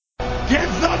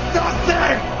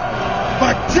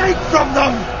Take from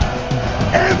them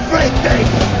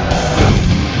everything!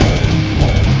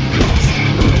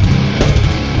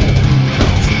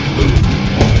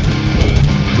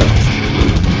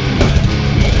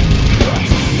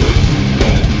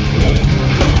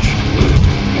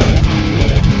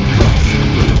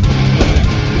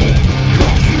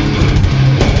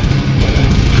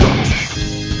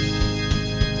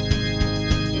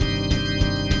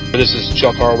 This is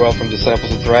Chuck Harwell from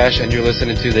Disciples of Thrash, and you're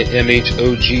listening to the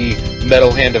MHOG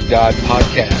Metal Hand of God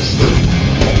podcast.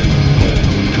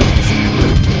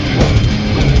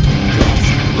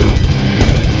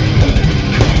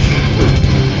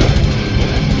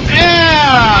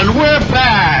 And we're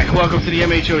back. Welcome to the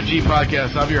MHOG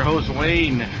podcast. I'm your host,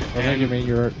 Wayne. I think you mean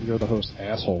you're the host,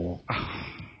 asshole.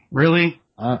 Really?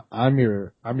 I'm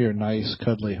your nice,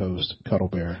 cuddly host, Cuddle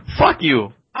Bear. Fuck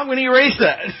you. I'm going to erase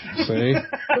that. See?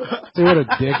 See what a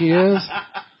dick he is?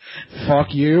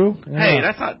 Fuck you. Yeah. Hey,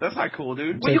 that's not cool,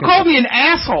 dude. Well, you called me an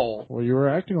asshole. Well, you were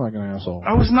acting like an asshole.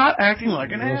 I was not acting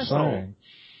like an asshole. Saying.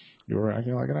 You were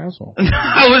acting like an asshole.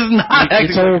 I was not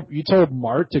acting You told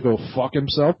Mart to go fuck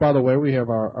himself. By the way, we have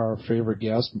our favorite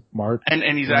guest, Mart.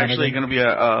 And he's actually going to be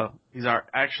he's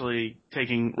actually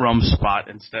taking Rum's spot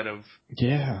instead of...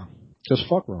 Yeah. Just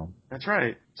fuck Rum. That's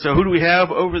right. So who do we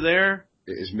have over there?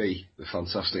 It is me, the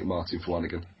fantastic Martin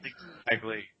Flanagan.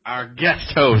 Exactly. Our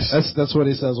guest host. That's what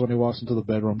he says when he walks into the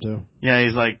bedroom, too. Yeah,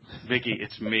 he's like, Vicky,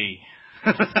 it's me.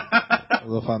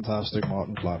 The fantastic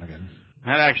Martin Flanagan.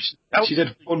 She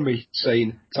did fund me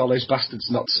saying, tell those bastards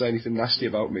not to say anything nasty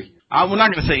about me. We're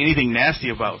not going to say anything nasty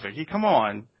about Vicky. Come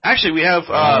on. Actually, we have...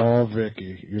 oh,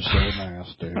 Vicky, you're so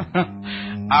nasty.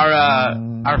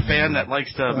 Our fan that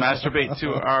likes to masturbate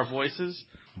to our voices,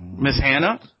 Miss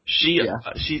Hannah, she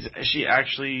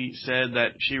actually said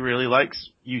that she really likes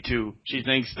you two. She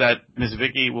thinks that Miss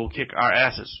Vicky will kick our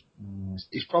asses.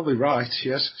 He's probably right,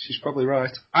 yes. She's probably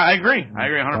right. I agree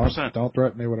 100%. Don't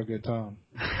threaten me with a good time.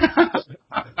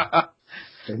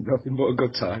 Ain't nothing but a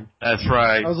good time. That's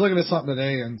right. I was looking at something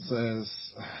today and it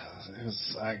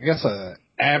was, I guess, an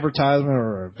advertisement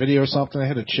or a video or something. They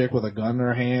had a chick with a gun in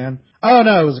her hand. Oh,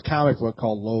 no, it was a comic book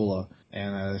called Lola.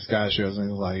 And this guy shows me,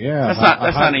 he's like, yeah.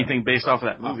 That's not anything based off of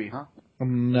that movie, huh?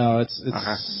 No, it's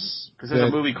because there's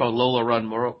a movie called Lola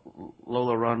Run, Run,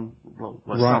 Lola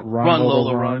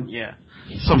Run. Yeah,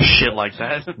 some shit like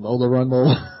that. Lola Run,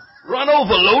 Lola. Run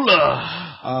over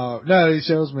Lola. No, he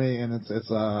shows me, and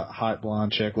it's a hot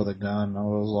blonde chick with a gun. I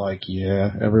was like, yeah,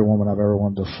 every woman I've ever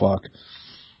wanted to fuck.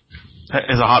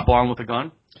 Is a hot blonde with a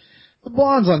gun? The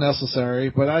blonde's unnecessary,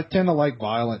 but I tend to like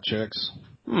violent chicks.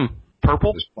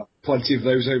 Purple? There's plenty of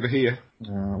those over here.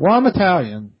 Well, I'm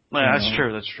Italian. Yeah, that's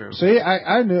true. See,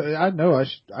 I know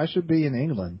I should be in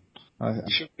England. You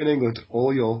should be in England.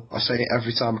 I say it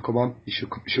every time I come on. You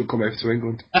should come over to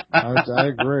England. I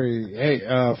agree. Hey,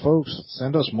 folks,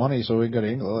 send us money so we can go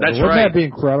to England. That's Wouldn't right. that be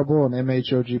incredible? An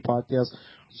MHOG podcast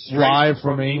live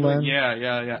from England.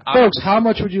 Yeah. Folks, how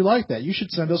much would you like that? You should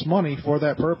send us money for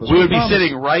that purpose. We would be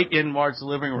sitting right in Mark's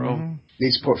living room. Mm-hmm.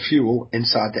 Need to put fuel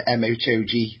inside the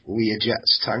MHOG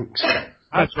Learjets tanks.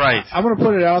 That's right. I'm going to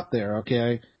put it out there,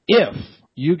 okay? If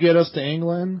you get us to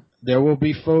England, there will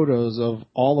be photos of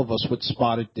all of us with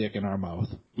spotted dick in our mouth.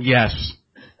 Yes.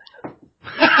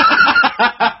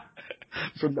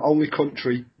 From the only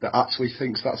country that actually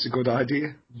thinks that's a good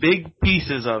idea. Big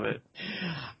pieces of it.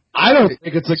 I don't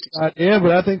think it's a good idea,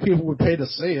 but I think people would pay to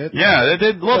see it. Yeah,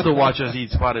 they'd love to watch us eat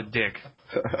spotted dick.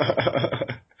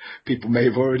 People may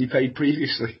have already paid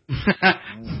previously.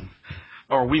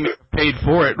 Or we may have paid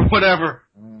for it, whatever.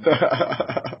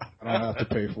 I don't have to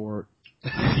pay for it.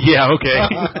 Yeah, okay.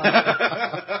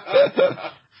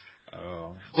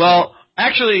 Well,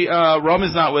 actually, Rum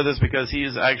is not with us because he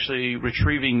is actually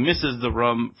retrieving Mrs. the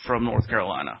Rum from North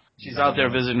Carolina. She's out there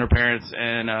visiting her parents,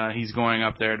 and he's going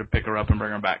up there to pick her up and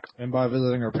bring her back. And by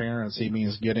visiting her parents, he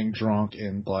means getting drunk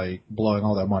and, like, blowing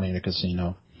all that money in a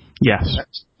casino. Yes.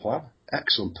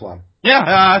 Excellent plan. Yeah,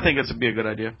 I think it's be a good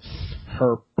idea.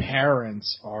 Her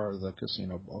parents are the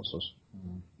casino bosses.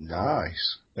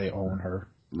 Nice. They own her.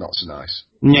 Not so nice.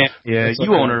 Yeah, It's you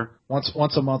like own her.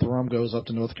 Once a month, Rum goes up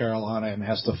to North Carolina and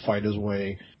has to fight his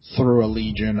way through a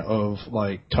legion of,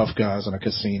 like, tough guys in a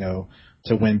casino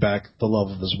to win back the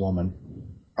love of his woman.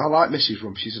 I like Mrs.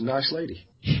 Rum. She's a nice lady.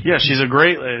 Yeah, she's a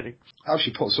great lady. How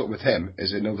she puts up with him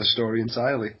is another story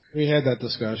entirely. We had that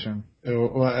discussion.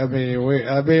 Literally,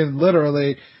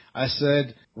 I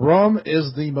said, Rum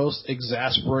is the most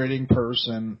exasperating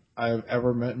person I've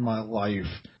ever met in my life.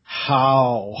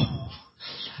 How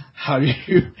do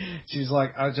you... She's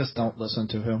like, I just don't listen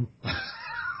to him.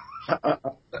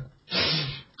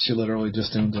 She literally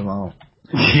just tunes him out.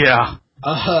 Yeah.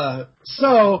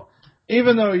 So,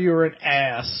 even though you were an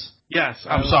ass... Yes,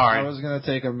 I'm sorry. I was going to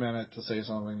take a minute to say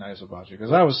something nice about you,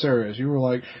 because I was serious. You were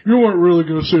like, you weren't really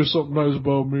going to say something nice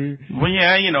about me. Well,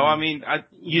 yeah, I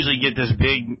usually get this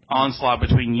big onslaught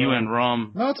between you and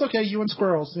Rum. No, it's okay. You and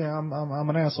squirrels. Yeah, I'm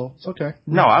an asshole. It's okay.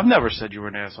 No, I've never said you were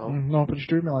an asshole. No, but you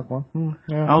treat me like one.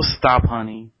 Yeah. Oh, stop,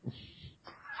 honey.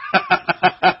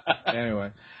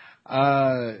 Anyway.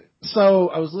 So,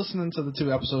 I was listening to the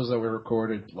 2 episodes that we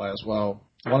recorded last, one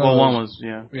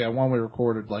we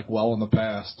recorded well in the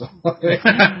past. But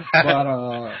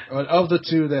of the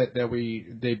 2 that we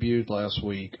debuted last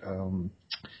week, and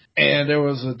there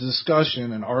was a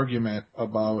discussion, an argument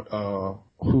about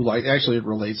actually it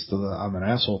relates to the I'm an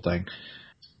asshole thing,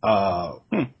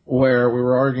 where we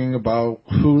were arguing about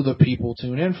who the people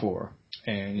tune in for,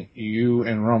 and you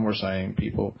and Rum were saying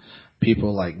people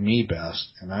like me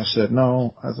best, and I said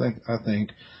no, I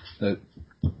think that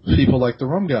people like the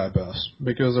Rum guy best,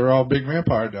 because they're all big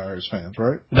Vampire Diaries fans,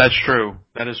 right? That's true.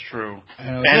 That is true.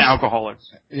 And alcoholics.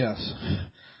 Yes.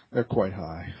 They're quite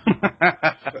high.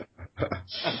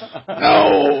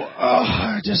 No,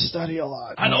 I just study a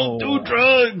lot. I don't do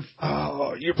drugs.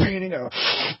 Oh, you're painting a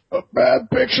bad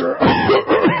picture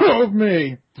of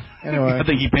me. Anyway. I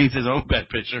think he paints his own bad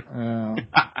picture.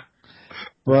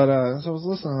 But, so I was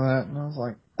listening to that, and I was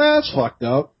like, that's fucked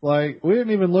up. We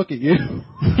didn't even look at you.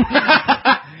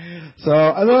 So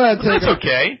I thought I'd take That's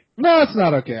okay. No, it's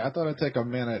not okay. I thought I'd take a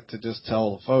minute to just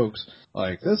tell the folks,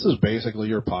 this is basically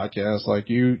your podcast.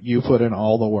 You put in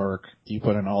all the work, you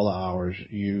put in all the hours,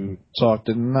 you talk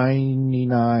to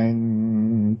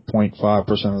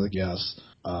 99.5% of the guests.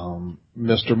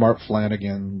 Mr. Mark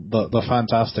Flanagan, the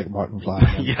fantastic Martin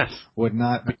Flanagan, yes, would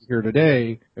not be here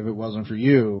today if it wasn't for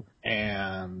you.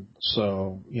 And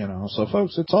so, so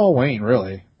folks, it's all Wayne,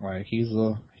 really. He's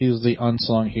the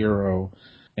unsung hero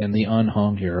and the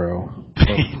unhung hero.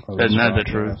 Isn't that the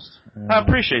truth? Yeah. I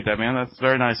appreciate that, man. That's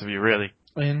very nice of you, really.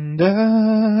 And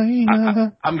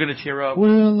I'm gonna tear up.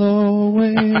 Will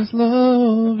always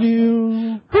love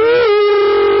you.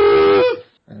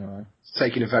 Anyway. It's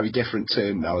taking a very different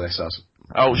turn now, this has.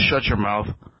 Oh, shut your mouth.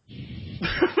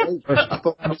 I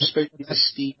thought I was speaking to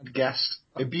esteemed guest.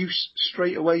 Abuse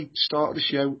straight away. Start the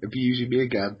show, abusing me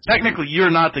again. Technically, you're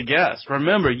not the guest.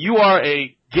 Remember, you are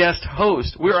a guest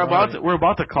host. We're about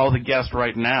to call the guest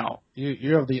right now.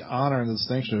 You have the honor and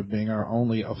distinction of being our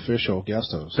only official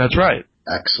guest host. That's right.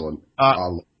 Excellent. I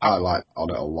like on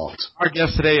it a lot. Our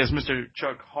guest today is Mr.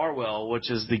 Chuck Harwell, which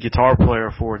is the guitar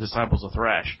player for Disciples of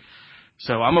Thrash.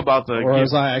 So I'm about to... Or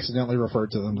as I accidentally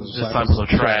referred to them, Disciples of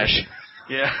Trash.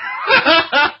 Yeah.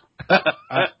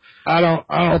 I don't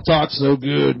talk so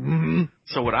good. Mm-hmm.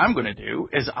 So what I'm going to do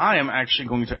is I am actually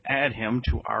going to add him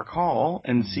to our call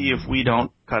and see if we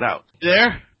don't cut out.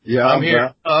 There? Yeah, I'm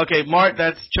here. Okay, Mark,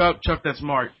 that's Chuck. Chuck, that's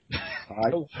Mark. Hi.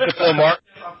 Hello, Mark.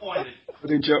 I'm pointed.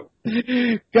 Good in, Chuck.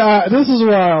 God, this is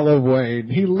why I love Wayne.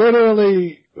 He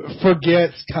literally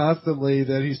forgets constantly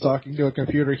that he's talking to a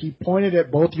computer. He pointed at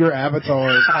both your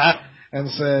avatars and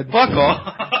said, "Fuck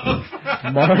off."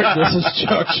 Mark, this is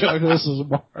Chuck. Chuck, this is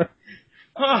Mark.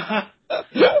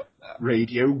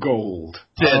 Radio Gold.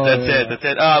 That's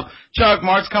it. Chuck,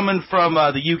 Mark's coming from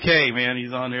the UK, man.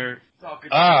 He's on there.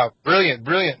 Brilliant.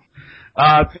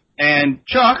 And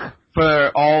Chuck,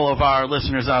 for all of our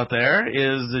listeners out there,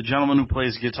 is the gentleman who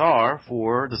plays guitar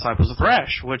for Disciples of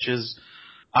Thrash, which is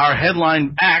our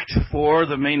headline act for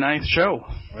the May 9th show.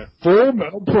 Full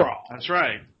Metal Pro. That's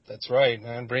right. That's right,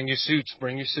 man. Bring your suits.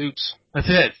 That's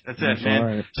it, man.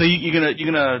 Right. So you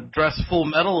gonna dress full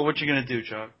metal, or what you gonna do,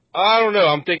 Chuck? I don't know.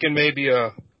 I'm thinking maybe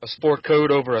a sport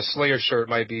coat over a Slayer shirt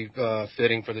might be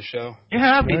fitting for the show.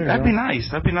 Yeah, that'd be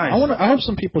nice. I hope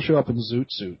some people show up in zoot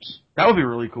suits. That would be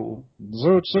really cool.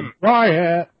 Zoot suit.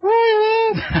 Riot.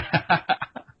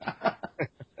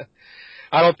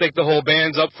 I don't think the whole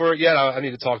band's up for it yet. I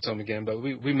need to talk to them again, but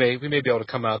we may be able to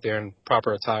come out there in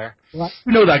proper attire. We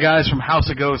know that guys from House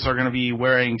of Ghosts are going to be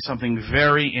wearing something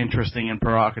very interesting and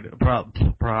prerogative.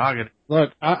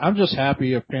 Look, I'm just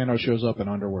happy if Pano shows up in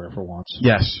underwear for once.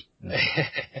 Yes. I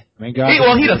mean, God,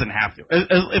 he doesn't have to.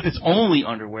 If it's only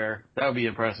underwear, that would be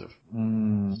impressive.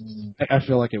 I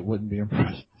feel like it wouldn't be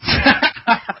impressive.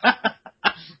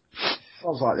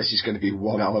 Sounds like this is going to be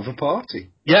one hell of a party.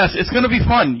 Yes, it's going to be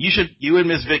fun. You and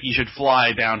Miss Vicky should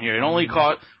fly down here. It only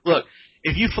cost. Look,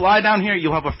 if you fly down here,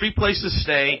 you'll have a free place to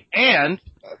stay, and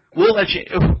we'll pay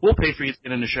for you to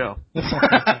get in the show.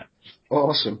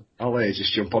 Awesome. I'll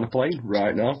just jump on a plane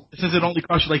right now. Since it only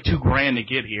costs you like $2,000 to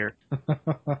get here.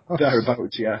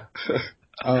 Thereabouts, yeah.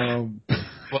 Well,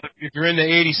 if you're into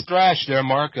 80s thrash there,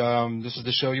 Mark, this is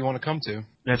the show you want to come to.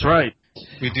 That's right.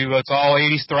 It's all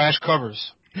 80s thrash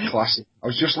covers. Classic. I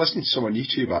was just listening to some on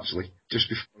YouTube, actually, just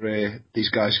before these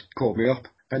guys called me up,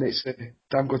 and it's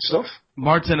damn good stuff.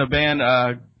 Mart's in a band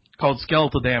called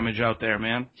Skeletal Damage out there,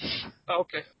 man. Oh,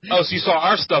 okay. Oh, so you saw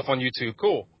our stuff on YouTube.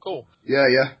 Cool. Yeah.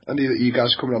 I knew that you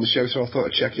guys were coming on the show, so I thought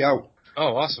I'd check you out.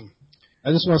 Oh, awesome.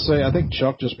 I just want to say, I think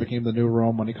Chuck just became the new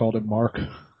Rome when he called him Mark.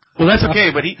 Well, that's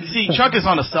okay, but Chuck is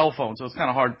on a cell phone, so it's kind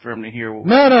of hard for him to hear.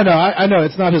 No. I know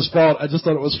it's not his fault. I just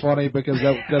thought it was funny because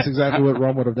that's exactly what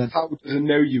Rome would have done. How did I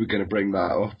know you were going to bring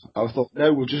that up? I thought,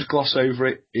 no, we'll just gloss over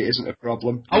it. It isn't a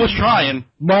problem. I was trying.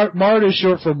 Mart is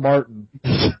short for Martin.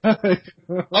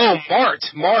 Oh,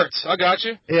 Mart. I got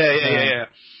you. Yeah.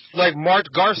 Like Mart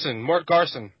Garson.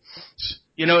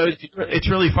 You know, it's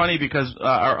really funny because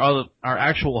our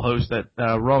actual host at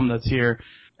Rome that's here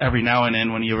every now and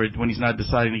then when he's not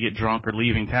deciding to get drunk or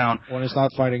leaving town. When he's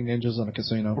not fighting ninjas in a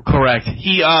casino. Correct.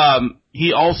 He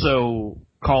also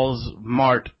calls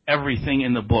Mart everything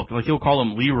in the book. Like he'll call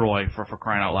him Leroy for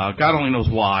crying out loud. God only knows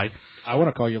why. I want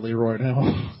to call you Leroy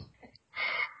now.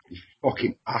 You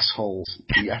fucking assholes.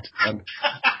 Yet.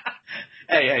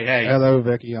 Hey. Hello,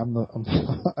 Vicky. That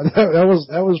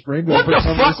was Ringo. What for the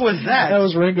some fuck reason. was that? That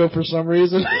was Ringo for some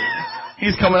reason.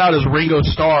 He's coming out as Ringo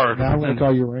Starr. Now I'm going to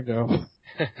call you Ringo.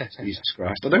 Jesus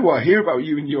Christ. I don't want to hear about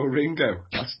you and your Ringo.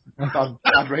 That's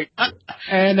bad rate.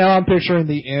 And now I'm picturing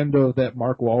the end of that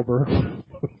Mark Wahlberg.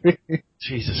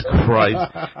 Jesus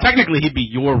Christ. Technically, he'd be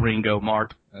your Ringo,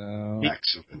 Mart.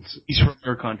 Excellent. He's from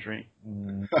your country.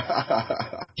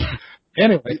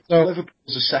 Anyway, so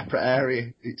Liverpool's a separate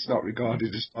area. It's not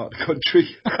regarded as part of the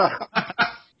country.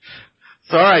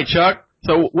 So, all right, Chuck.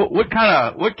 So, what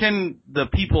can the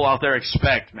people out there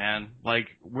expect, man? Like,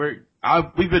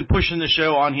 we've been pushing the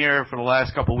show on here for the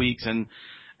last couple of weeks, and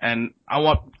I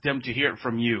want them to hear it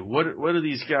from you. What are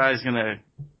these guys gonna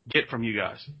get from you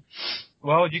guys?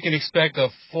 Well, you can expect a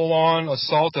full-on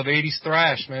assault of 80s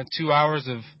thrash, man. 2 hours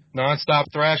of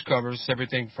non-stop thrash covers,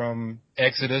 everything from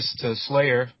Exodus to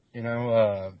Slayer,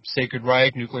 Sacred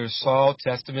Reich, Nuclear Assault,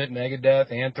 Testament,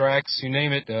 Megadeth, Anthrax, you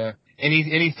name it.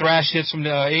 Any thrash hits from the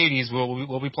 80s,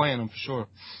 we'll be playing them for sure.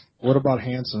 what about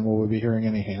Hanson? Will we be hearing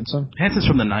any Hanson? Hanson's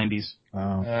from the 90s.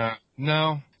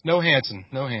 No Hanson.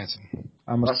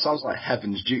 That sounds like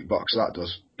Heaven's Jukebox, that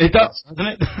does. It does, doesn't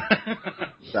it?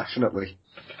 Definitely.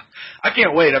 I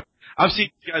can't wait. I've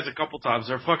seen you guys a couple times.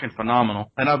 They're fucking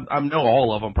phenomenal, and I know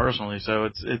all of them personally, so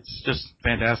it's just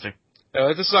fantastic.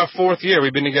 This is our 4th year.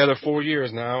 We've been together 4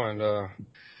 years now, and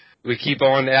we keep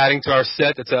on adding to our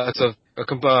set. It's a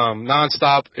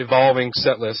non-stop evolving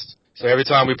set list. So every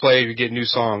time we play, we get new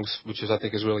songs, which I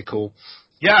think is really cool.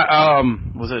 Yeah, I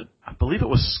believe it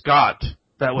was Scott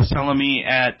that was telling me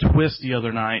at Twist the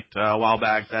other night, a while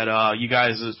back, that you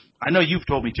guys, I know you've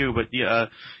told me too, but you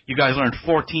guys learned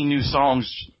 14 new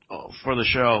songs for the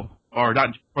show, or not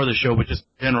for the show, but just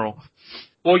in general.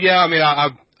 Well, yeah, I mean,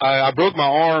 I broke my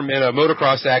arm in a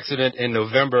motocross accident in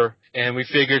November, and we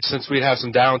figured since we'd have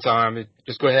some downtime,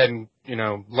 just go ahead and,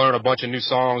 learn a bunch of new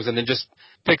songs and then just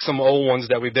pick some old ones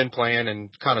that we've been playing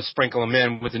and kind of sprinkle them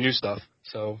in with the new stuff.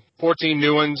 So 14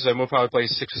 new ones, and we'll probably play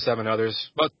 6 or 7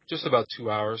 others, but just about 2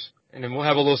 hours. And then we'll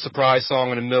have a little surprise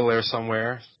song in the middle there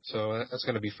somewhere, so that's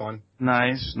going to be fun.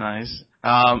 Nice.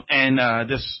 And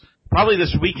this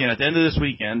weekend, at the end of this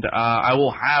weekend, I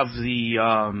will have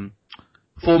the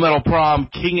Full Metal Prom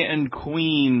King and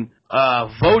Queen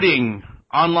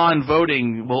online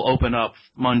voting will open up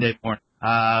Monday morning.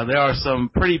 There are some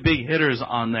pretty big hitters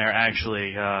on there,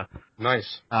 actually.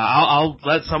 Nice. I'll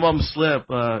let some of them slip.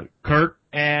 Kurt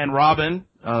and Robin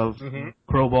of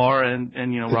Crowbar, and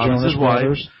Robin's his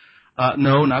wife.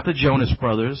 No, not the Jonas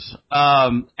Brothers.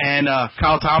 And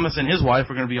Kyle Thomas and his wife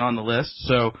are going to be on the list.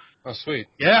 So. Oh, sweet.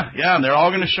 Yeah, and they're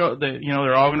all going to show.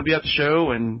 They're all going to be at the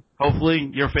show, and hopefully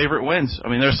your favorite wins. I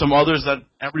mean, there's some others that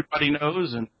everybody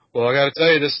knows, and. Well, I got to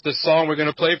tell you, this song we're going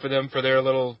to play for them for their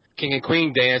little King and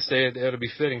Queen dance, it'll be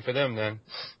fitting for them then.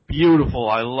 Beautiful.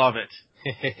 I love it.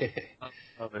 I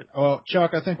love it. Well,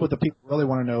 Chuck, I think what the people really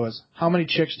want to know is how many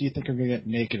chicks do you think are going to get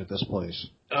naked at this place?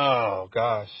 Oh,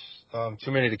 gosh.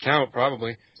 Too many to count,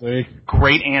 probably. See?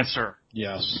 Great answer.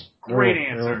 Yes. Great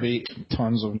answer. There will be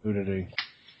tons of nudity.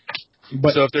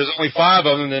 But so if there's only 5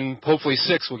 of them, then hopefully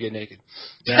 6 will get naked.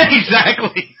 Yeah.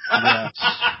 Exactly. Yes.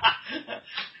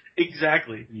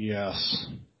 Exactly. Yes.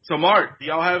 So, Mark, do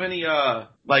y'all have any,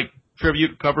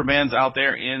 tribute cover bands out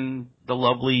there in the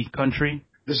lovely country?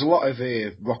 There's a lot of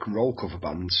rock and roll cover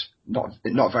bands. Not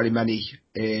very many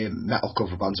metal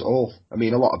cover bands at all. I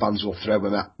mean, a lot of bands will throw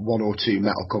 1 or 2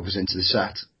 metal covers into the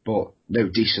set, but no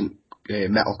decent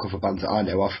metal cover bands that I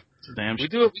know of. We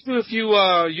do a few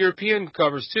European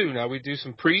covers too. Now we do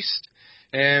some Priest,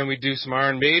 and we do some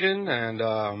Iron Maiden and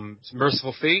some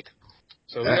Merciful Fate.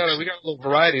 So we got a little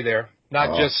variety there.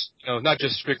 Not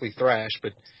just strictly thrash,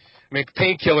 but I mean,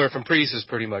 Painkiller from Priest is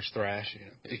pretty much thrash.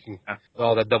 You can with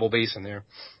all that double bass in there.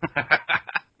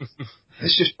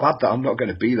 It's just bad that I'm not going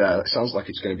to be there. It sounds like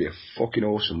it's going to be a fucking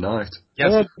awesome night.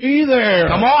 Yes. I'll be there.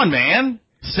 Come on, man.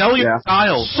 Sell your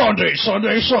style. Sunday.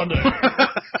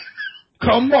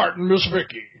 Come Martin, Miss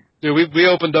Vicky. Dude, we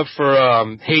opened up for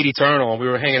Hate Eternal, and we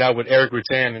were hanging out with Eric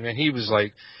Rutan, and he was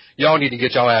like, y'all need to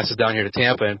get y'all asses down here to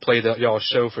Tampa and play y'all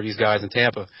show for these guys in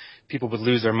Tampa. People would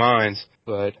lose their minds,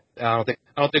 but I don't think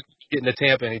we're getting to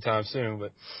Tampa anytime soon.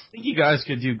 But I think you guys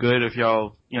could do good if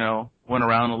y'all, went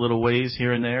around a little ways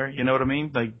here and there. You know what I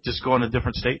mean? Like just going to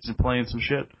different states and playing some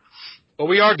shit. Well,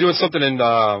 we are doing something in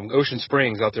Ocean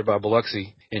Springs out there by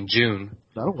Biloxi in June.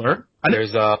 That'll work.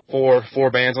 There's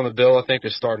four bands on the bill. I think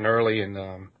they're starting early, and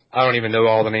I don't even know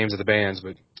all the names of the bands,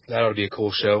 but that ought to be a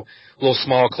cool show. A little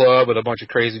small club with a bunch of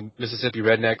crazy Mississippi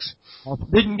rednecks.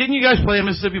 Didn't you guys play in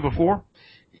Mississippi before?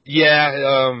 Yeah,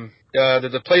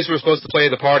 the place we were supposed to play,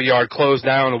 the Party Yard, closed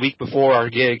down a week before our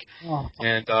gig,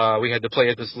 and we had to play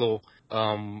at this little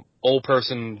old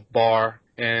person bar,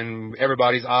 and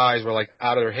everybody's eyes were like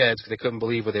out of their heads because they couldn't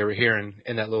believe what they were hearing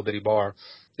in that little bitty bar.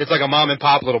 It's like a mom and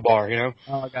pop little bar,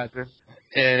 Oh, I got you.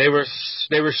 And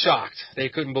they were shocked. They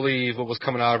couldn't believe what was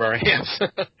coming out of our amps.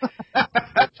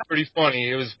 It's pretty funny.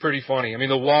 It was pretty funny. I mean,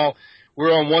 the wall, we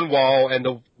were on one wall, and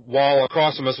the wall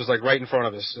across from us was like right in front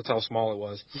of us. That's how small it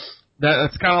was.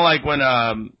 That's kind of like when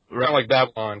kind of like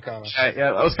Babylon, kind of.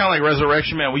 Yeah, that was kind of like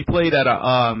Resurrection Man. We played at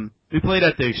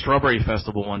the Strawberry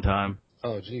Festival one time.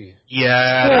 Oh, gee.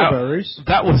 Yeah, Strawberries.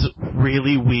 That was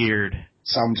really weird.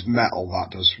 Sounds metal,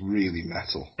 that does. Really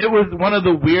metal. It was one of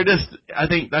the weirdest, I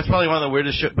think that's probably one of the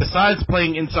weirdest shows. Besides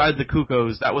playing inside the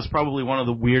Cuckoos, that was probably one of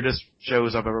the weirdest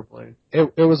shows I've ever played.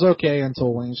 It was okay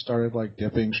until Wayne started, like,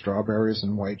 dipping strawberries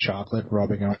in white chocolate,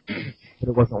 rubbing out. But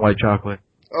it wasn't white chocolate.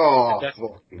 Oh, that's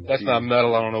not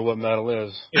metal. I don't know what metal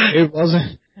is. It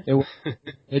wasn't. It was a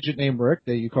midget named Rick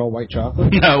that you call white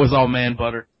chocolate? No, it was all man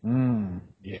butter.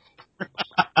 Yeah.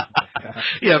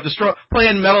 Yeah,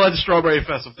 playing metal at the Strawberry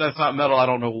Festival. If that's not metal, I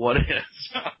don't know what it is.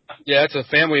 Yeah, it's a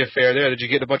family affair there. Did you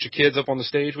get a bunch of kids up on the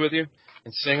stage with you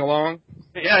and sing along?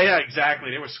 Yeah,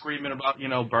 exactly. They were screaming about,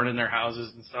 burning their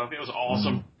houses and stuff. It was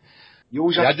awesome. You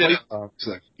always have to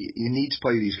play, you need to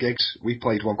play these gigs. We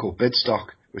played one called Bidstock,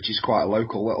 which is quite a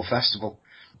local little festival.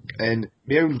 And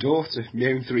my own daughter, my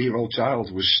own 3-year-old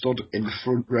child, was stood in the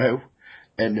front row.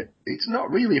 And it's not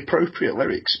really appropriate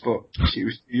lyrics, but she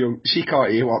was young. She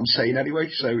can't hear what I'm saying anyway,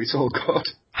 so it's all good.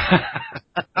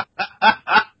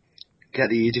 Get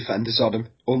the ear defenders on them.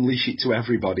 Unleash it to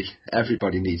everybody.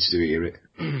 Everybody needs to hear it.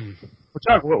 Well,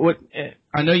 Chuck, what?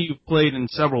 I know you've played in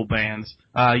several bands.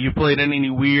 You played any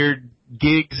weird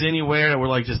gigs anywhere that were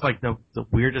like just like the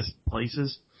weirdest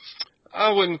places?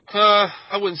 I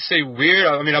wouldn't say weird.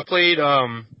 I mean, I played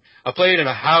in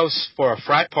a house for a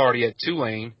frat party at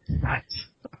Tulane. Nice.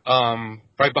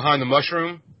 Right behind the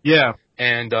Mushroom. Yeah.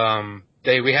 And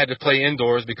we had to play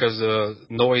indoors because of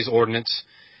noise ordinance.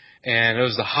 And it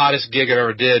was the hottest gig I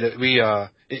ever did.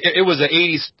 It was an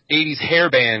 80s hair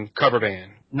band cover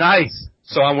band. Nice.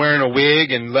 So I'm wearing a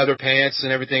wig and leather pants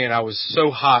and everything, and I was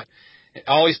so hot.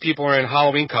 All these people are in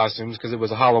Halloween costumes because it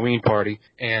was a Halloween party,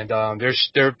 and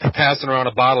they're passing around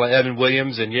a bottle of Evan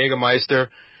Williams and Jägermeister,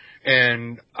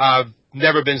 and I've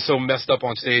never been so messed up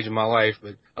on stage in my life.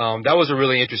 But that was a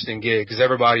really interesting gig because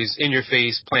everybody's in your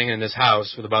face playing in this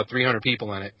house with about 300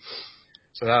 people in it.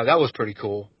 So that was pretty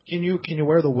cool. Can you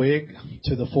wear the wig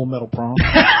to the Full Metal Prom?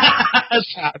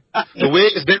 The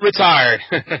wig has been retired.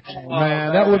 Oh,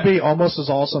 man, that would be almost as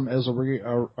awesome as a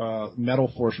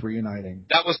Metal Force reuniting.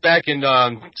 That was back in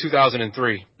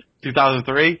 2003.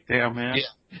 2003? Damn, man. Yeah.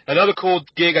 Another cool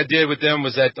gig I did with them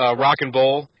was at Rock and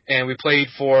Bowl, and we played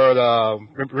for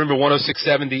remember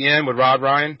 106.7 The End with Rod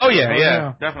Ryan? Oh,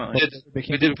 yeah, definitely.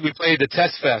 We played the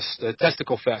Test Fest, the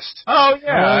Testicle Fest. Oh,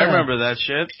 yeah, I remember that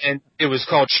shit. And it was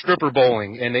called Stripper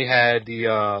Bowling, and they had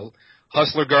the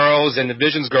Hustler girls and the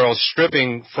Visions girls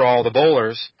stripping for all the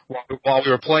bowlers while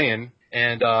we were playing,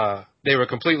 and they were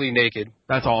completely naked.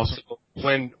 That's awesome. So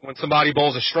when somebody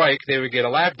bowls a strike, they would get a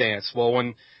lap dance. Well,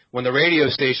 when the radio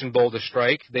station bowled a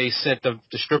strike, they sent the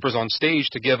strippers on stage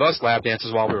to give us lap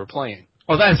dances while we were playing.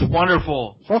 Oh, that's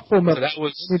wonderful. So that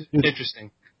was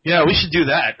interesting. Yeah, we should do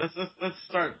that. Let's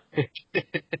start.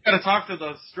 Gotta talk to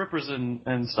the strippers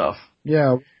and stuff.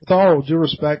 Yeah, with all due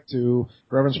respect to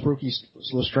Reverend Spooky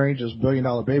Lestrange's $1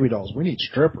 Billion Baby Dolls, we need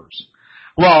strippers.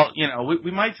 Well,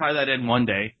 we might tie that in one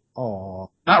day. Aw.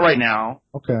 Not right now.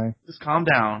 Okay. Just calm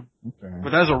down. Okay.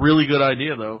 But that's a really good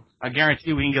idea, though. I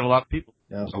guarantee we can get a lot of people.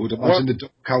 Yeah. I would imagine the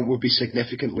dub count would be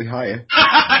significantly higher.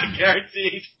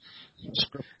 Guaranteed.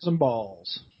 Some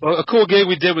balls. Well, a cool gig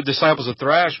we did with Disciples of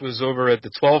Thrash was over at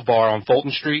the 12 Bar on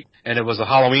Fulton Street, and it was a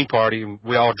Halloween party, and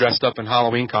we all dressed up in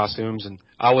Halloween costumes, and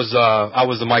I was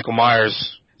the Michael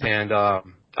Myers, and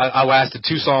I lasted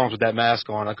 2 songs with that mask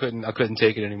on. I couldn't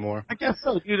take it anymore. I guess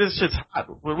so, dude. This shit's hot.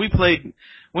 When we played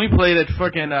at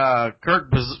frickin'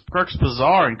 Kirk's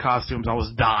Bazaar in costumes, I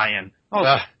was dying.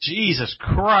 Oh, Jesus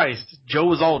Christ. Joe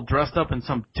was all dressed up in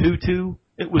some tutu.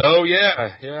 It was. Oh,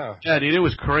 yeah. Yeah, dude, it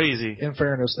was crazy. In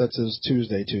fairness, that's his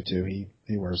Tuesday tutu.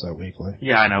 He wears that weekly.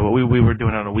 Yeah, I know, but we were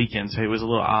doing it on a weekend, so it was a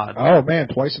little odd. Oh, man,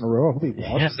 twice in a row.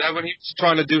 Yeah. Is that when he was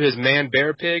trying to do his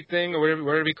man-bear-pig thing, or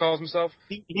whatever he calls himself?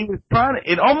 He was trying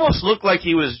to, it almost looked like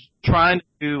he was trying to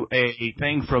do a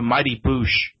thing from Mighty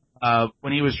Boosh,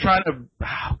 when he was trying to,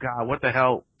 oh God, what the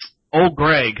hell? Old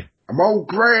Greg. I'm old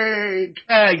Greg!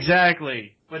 Yeah,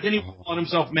 exactly. But then he called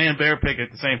himself Man-Bear-Pig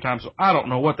at the same time, so I don't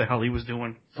know what the hell he was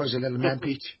doing. Fuzzy little man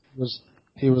Pete.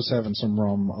 He was having some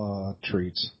rum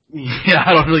treats. Yeah,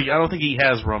 I don't think he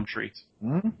has rum treats.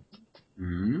 Rug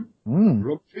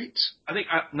treats?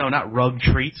 No, not rug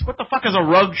treats. What the fuck is a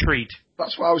rug treat?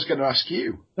 That's what I was going to ask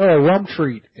you. No, a rum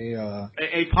treat.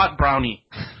 A pot brownie.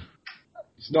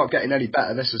 It's not getting any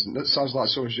better, this isn't. That sounds like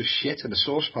someone's just shit in a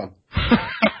saucepan.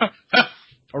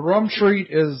 A rum treat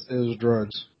is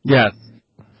drugs. Yes.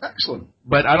 Excellent.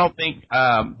 But I don't think,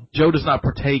 Joe does not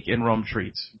partake in rum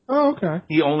treats. Oh, okay.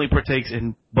 He only partakes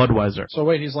in Budweiser. So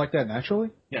wait, he's like that naturally?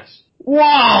 Yes.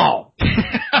 Wow!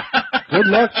 Good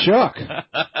luck, Chuck.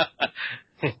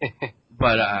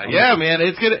 But, yeah, man,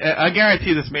 it's good. I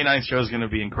guarantee this May 9th show is going to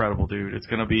be incredible, dude. It's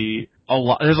going to be a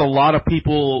lot. There's a lot of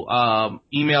people,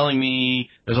 emailing me.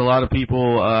 There's a lot of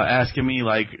people, asking me,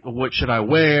 like, what should I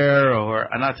wear?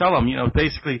 And I tell them,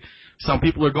 basically, some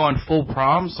people are going full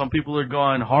prom. Some people are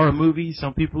going horror movie.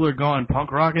 Some people are going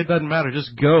punk rock. It doesn't matter.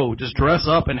 Just go. Just dress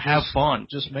up and have fun.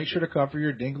 Just make sure to cover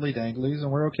your dingly danglies and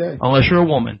we're okay. Unless you're a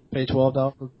woman. Pay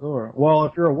 $12 for the door. Well,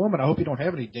 if you're a woman, I hope you don't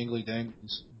have any dingly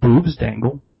danglies. Boobs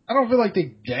dangle. I don't feel like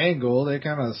they dangle. They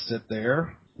kind of sit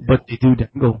there. But they do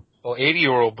dangle. Well,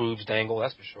 80-year-old boobs dangle,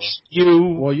 that's for sure.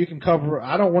 Well, you can cover.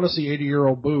 I don't want to see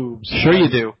 80-year-old boobs. Sure you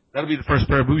do. That'll be the first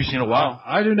pair of boobs you've seen in a while.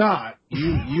 I do not.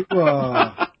 You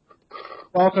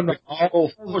welcome to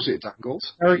All fours it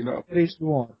dangles.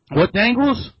 What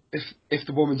dangles? If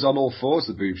the woman's on all fours,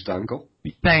 the boobs dangle.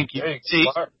 Thank you. Hey, See,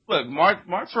 smart. look,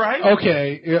 Mark's right.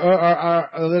 Okay,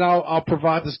 then I'll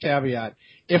provide this caveat.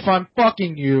 If I'm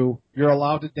fucking you, you're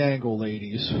allowed to dangle,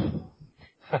 ladies.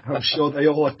 I'm sure they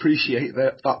all appreciate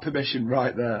that permission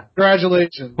right there.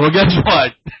 Congratulations. Well, guess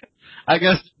what? I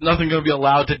guess nothing going to be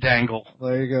allowed to dangle.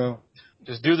 There you go.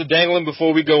 Just do the dangling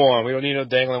before we go on. We don't need no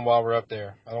dangling while we're up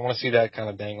there. I don't want to see that kind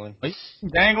of dangling.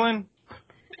 Dangling?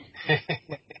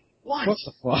 What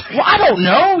the fuck? Well, I don't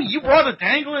know. You brought the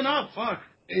dangling up. Fuck.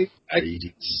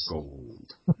 Ladies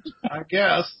gold. I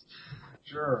guess.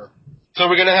 Sure. So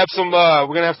we're gonna have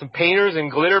some painters and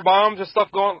glitter bombs and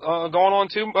stuff going on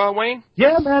too, Wayne.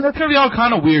 Yeah, man, there's gonna be all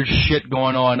kind of weird shit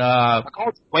going on. I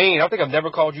called you Wayne. I think I've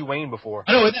never called you Wayne before.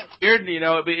 I know, isn't that weird?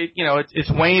 It's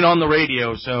Wayne on the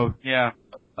radio, so yeah.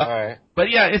 All right. But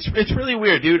yeah, it's really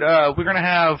weird, dude. We're gonna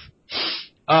have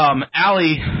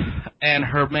Allie and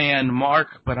her man Mark,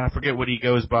 but I forget what he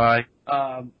goes by.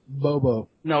 Bobo.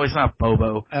 No, it's not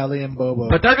Bobo. Allie and Bobo.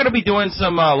 But they're gonna be doing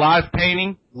some live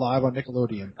painting. Live on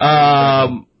Nickelodeon.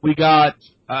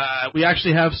 We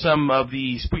actually have some of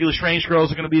the Spooky Strange girls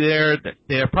are going to be there.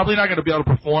 They're probably not going to be able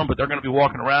to perform, but they're going to be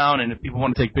walking around, and if people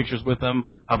want to take pictures with them,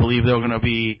 I believe they're going to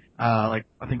be, I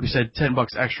think we said $10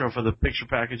 extra for the picture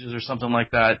packages or something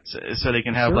like that, so they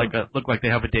can have look like they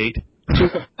have a date.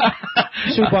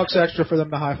 $2 extra for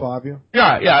them to high five you.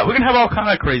 Yeah, we're going to have all kind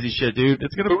of crazy shit, dude.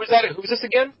 It's going to. Who was that? Who's this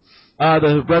again?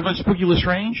 The Reverend Spooky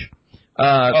Lestrange.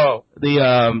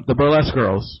 The burlesque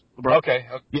girls. Okay.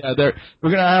 Yeah,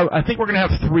 I think we're gonna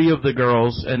have 3 of the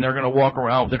girls, and they're gonna walk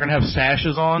around. They're gonna have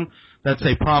sashes on that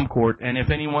say prom court. And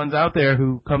if anyone's out there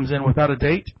who comes in without a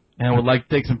date and would like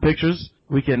to take some pictures,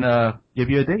 we can give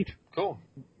you a date. Cool.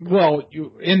 Well,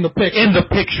 you in the picture. In the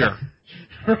picture.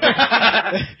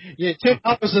 Yeah,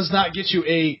 $10 does not get you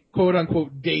a quote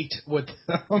unquote date with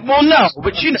them. Well, no,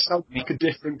 but you know, sounds like a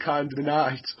different kind of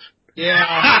night.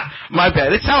 Yeah. My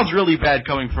bad. It sounds really bad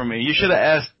coming from me. You should have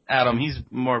asked Adam. He's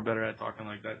more better at talking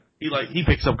like that. He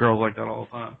picks up girls like that all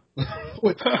the time.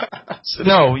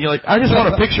 No, you're like, I just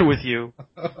want a picture with you.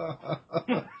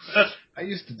 I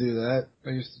used to do that. I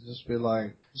used to just be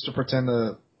like, just to pretend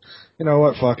to, you know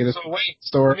what, fuck it. It's So Wayne,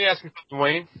 story. let me ask you something,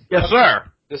 Wayne. Yes,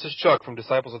 sir. This is Chuck from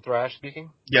Disciples of Thrash speaking.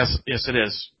 Yes, it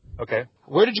is. Okay.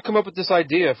 Where did you come up with this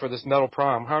idea for this metal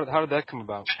prom? How did that come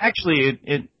about? Actually,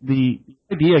 the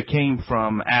idea came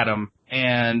from Adam,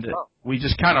 and we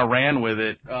just kind of ran with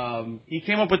it. He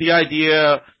came up with the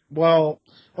idea. Well,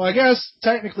 I guess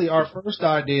technically our first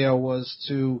idea was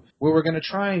we were going to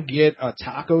try and get a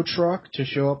taco truck to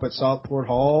show up at Southport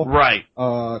Hall. Right.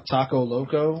 Taco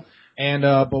Loco. And,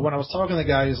 but when I was talking to the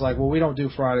guy, he's like, well, we don't do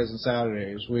Fridays and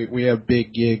Saturdays. We have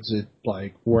big gigs at,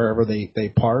 like, wherever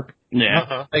they park. Yeah.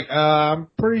 Uh-huh. Like, I'm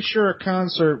pretty sure a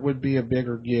concert would be a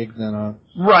bigger gig than a...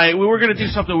 Right. We were going to do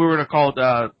something we were going to call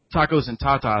Tacos and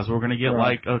Tatas. We were going to get,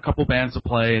 Right. like, a couple bands to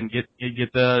play and get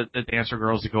the dancer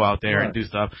girls to go out there and do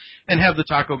stuff. And have the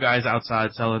taco guys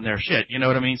outside selling their shit. You know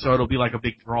what I mean? So it'll be like a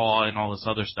big draw and all this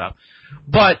other stuff.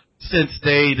 But since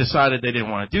they decided they didn't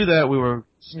want to do that, we were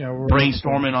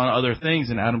brainstorming on other things,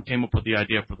 and Adam came up with the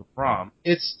idea for the prom.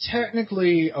 It's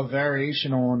technically a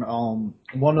variation on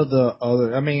one of the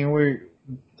other... I mean,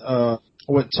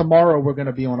 tomorrow we're going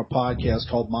to be on a podcast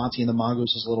called Monty and the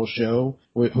Mongooses Little Show,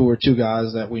 who are two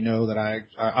guys that we know that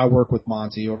I work with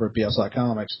Monty over at BSI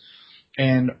Comics.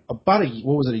 And about a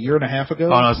year and a half ago?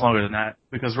 Oh, no, it's longer than that,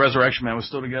 because Resurrection Man was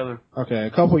still together. Okay,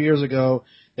 a couple years ago,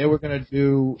 they were going to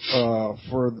do,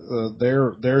 for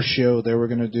their show, they were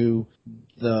going to do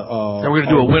they were going to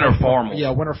do a winter formal.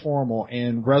 Yeah, winter formal.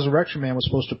 And Resurrection Man was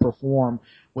supposed to perform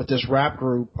with this rap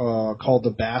group called the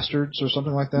Bastards or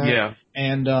something like that. Yeah.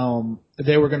 And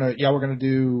they were gonna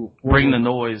do Bring the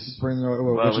Noise,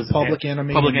 which is Public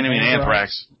Enemy and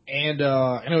Anthrax. And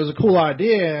it was a cool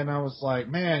idea, and I was like,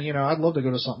 man, I'd love to go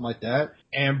to something like that.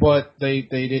 But they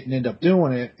didn't end up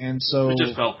doing it, and so it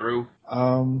just fell through.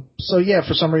 So yeah,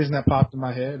 for some reason that popped in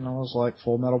my head, and I was like,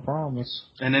 Full Metal Prom.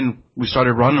 And then we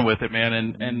started running with it, man,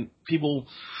 and people,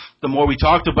 the more we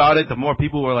talked about it, the more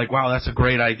people were like, wow, that's a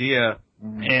great idea.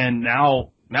 Mm-hmm. And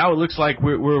now it looks like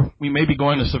we may be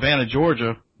going to Savannah,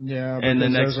 Georgia. Yeah. In the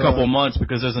next couple of months,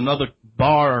 because there's another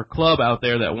bar or club out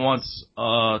there that wants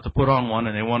to put on one,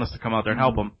 and they want us to come out there and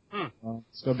help them. Well,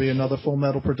 it's gonna be another Full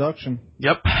Metal production.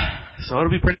 Yep. So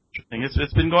it'll be pretty interesting.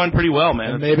 It's been going pretty well,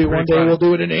 man. And maybe one day we'll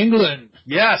do it in England.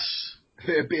 Yes.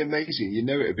 It'd be amazing.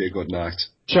 It'd be a good night.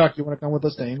 Chuck, you want to come with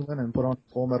us to England and put on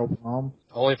Full Metal Prom?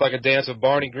 Only if I could dance with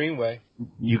Barney Greenway.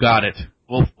 You got it.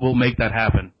 We'll make that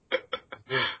happen.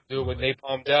 Do it with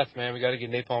Napalm Death, man. We got to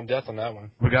get Napalm Death on that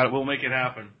one. We got it. We'll make it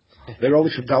happen. They're only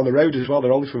from down the road as well.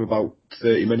 They're only from about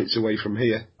 30 minutes away from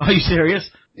here. Are you serious?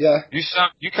 Yeah.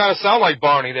 You kind of sound like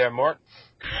Barney there, Mark.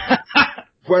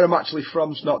 Where I'm actually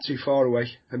from's not too far away,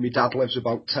 and my dad lives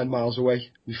about 10 miles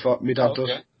away. My dad does,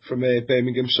 from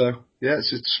Birmingham, so yeah,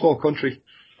 it's a small country.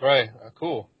 Right,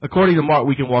 cool. According to Mark,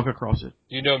 we can walk across it.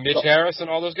 You know Mitch Harris and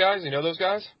all those guys? You know those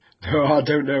guys? No, I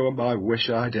don't know them. I wish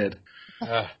I did.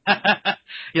 Yeah,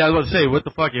 I was about to say, what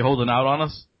the fuck, you holding out on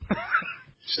us?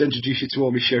 Just introduce you to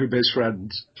all my showbiz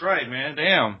friends. That's right, man.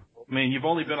 Damn. I mean, you've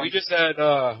only been on...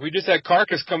 We just had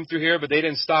Carcass come through here, but they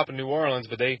didn't stop in New Orleans,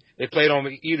 but they played on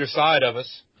either side of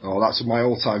us. Oh, that's my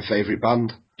all-time favourite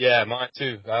band. Yeah, mine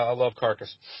too. I love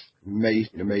Carcass.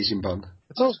 Amazing band.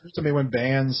 It's always good to me when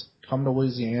bands come to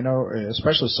Louisiana,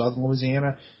 especially southern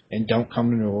Louisiana, and don't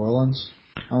come to New Orleans.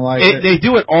 They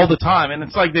do it all the time, and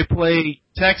it's like they play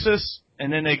Texas,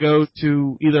 and then they go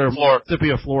to either Mississippi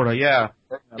or Florida, yeah.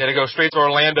 Yeah, they go straight to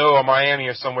Orlando or Miami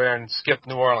or somewhere and skip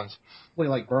New Orleans.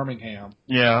 Like Birmingham.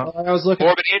 Yeah. I was looking.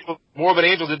 Morbid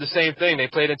Angel did the same thing. They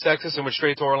played in Texas and went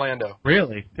straight to Orlando.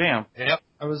 Really? Damn. Yep.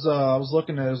 I was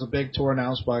looking. There was a big tour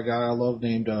announced by a guy I love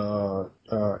named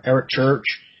Eric Church,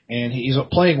 and he's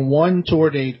playing one tour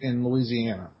date in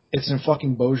Louisiana. It's in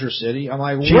fucking Bossier City. I'm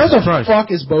like, where the fuck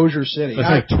is Bossier City? It's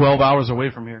like 12 hours away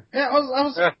from here. Yeah,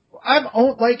 I'm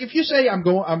like, if you say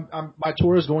my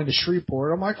tour is going to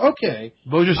Shreveport, I'm like, okay.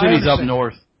 Bossier City's up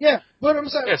north. Yeah, but I'm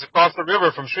saying. Yeah, it's across the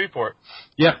river from Shreveport.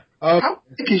 Yeah. How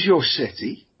big is your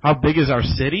city? How big is our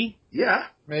city? Yeah.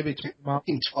 Maybe 2 miles.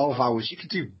 In 12 hours, you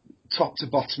could do top to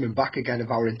bottom and back again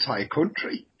of our entire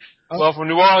country. Well, from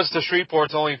New Orleans to Shreveport,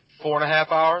 it's only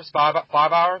 4.5 hours, 5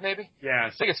 hours maybe? Yeah.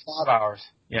 I think it's 5 hours.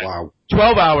 Yeah. Wow.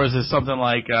 12 hours is something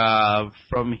like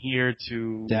from here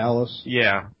to... Dallas.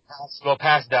 Yeah. Well,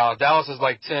 past Dallas. Dallas is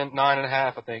like 9.5,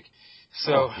 I think.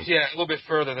 So, yeah, a little bit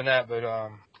further than that, but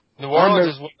New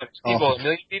Orleans is what, people, 1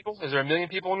 million people? Is there 1 million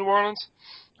people in New Orleans?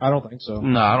 I don't think so.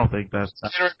 No, I don't think that's...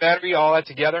 Battery, all that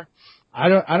together? I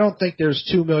don't think there's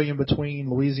 2 million between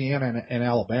Louisiana and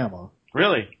Alabama.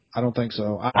 Really? I don't think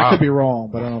so. I could be wrong,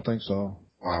 but I don't think so.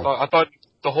 Wow. I thought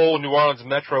the whole New Orleans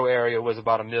metro area was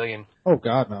about 1 million. Oh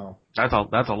God, no. That's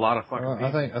a lot of fucking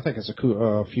people. I think it's a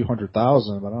few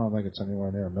 100,000, but I don't think it's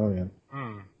anywhere near 1 million.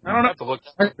 I don't know. I have to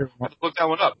look that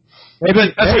one up.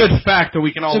 Maybe that's a good fact that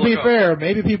we can all To look be up. fair,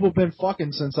 maybe people have been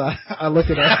fucking since I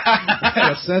looked at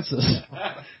a census.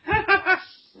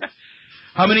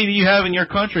 How many do you have in your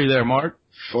country there, Mark?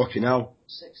 Fucking hell.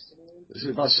 60 million. Is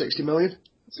it about 60 million?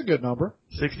 That's a good number.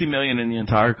 60 million in the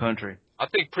entire country. I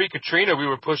think pre-Katrina we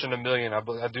were pushing 1 million. I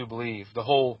do believe the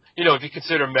whole, if you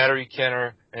consider Metairie,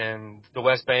 Kenner, and the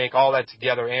West Bank, all that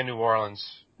together, and New Orleans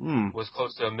was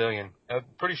close to 1 million. I'm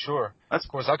pretty sure. Of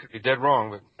course, I could be dead wrong,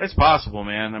 but it's possible,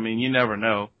 man. I mean, you never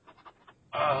know.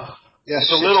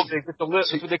 It's a little big.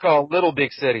 It's what they call a little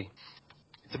big city.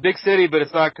 It's a big city, but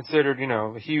it's not considered,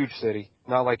 a huge city.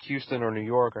 Not like Houston or New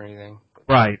York or anything.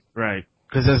 Right.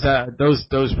 Because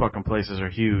those fucking places are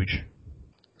huge.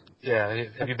 Yeah.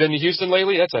 Have you been to Houston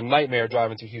lately? That's a nightmare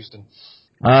driving through Houston.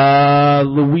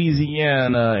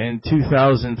 Louisiana in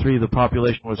 2003, the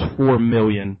population was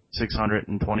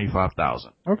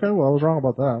 4,625,000. Okay, well, I was wrong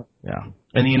about that. Yeah.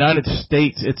 And the United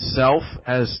States itself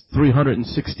has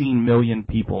 316 million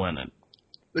people in it.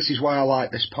 This is why I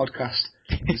like this podcast.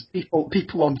 There's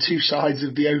people on two sides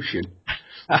of the ocean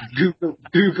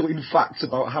Googling facts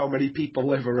about how many people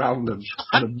live around them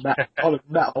on a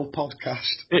metal podcast.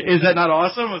 Is that not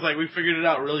awesome? It's like we figured it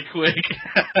out really quick.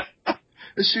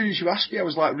 As soon as you asked me, I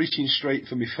was like reaching straight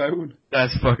for my phone.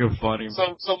 That's fucking funny.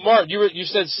 So Mark, you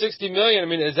said 60 million. I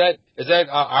mean, is that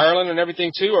Ireland and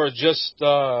everything too, or just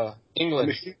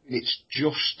England? It's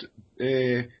just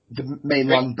the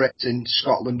mainland Britain,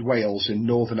 Scotland, Wales, and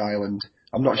Northern Ireland.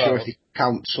 I'm not sure if they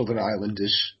count Southern Ireland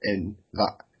as in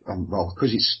that. Well,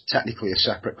 because it's technically a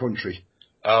separate country.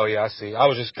 Oh yeah, I see. I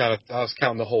was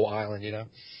counting the whole island, Yeah,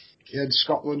 and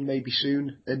Scotland maybe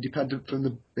soon independent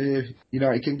from the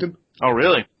United Kingdom. Oh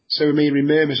really? So Mary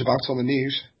Murmur's about on the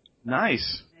news.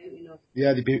 Nice.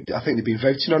 Yeah, I think they've been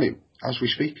voting on it as we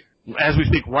speak. As we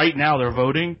speak, right now they're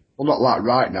voting. Well, not like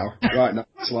right now. Right now,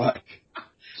 it's like.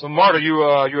 So Mark, are you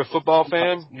a football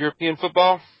fan? European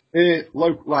football?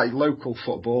 Local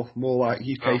football, more like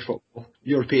UK football,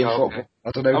 European football.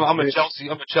 I don't know. I'm a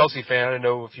Chelsea fan. I don't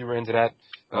know if you were into that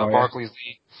Barclays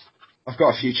League. I've got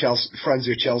a few friends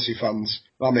who are Chelsea fans.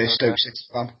 I'm a Stoke City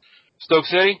fan. Stoke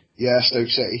City? Yeah, Stoke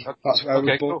City. That's where I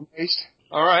was born and raised.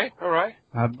 All right.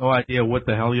 I have no idea what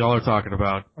the hell y'all are talking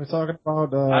about. We're talking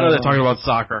about. I know they're talking about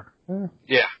soccer.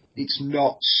 Yeah. It's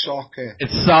not soccer.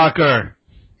 It's soccer.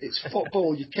 It's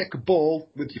football. You kick a ball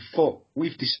with your foot.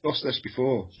 We've discussed this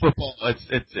before. Football.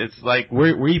 It's like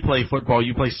we play football.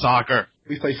 You play soccer.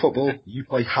 We play football. You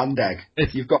play hand egg.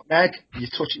 If you've got an egg, you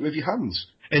touch it with your hands.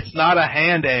 It's not a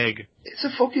hand egg. It's a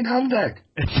fucking hand egg.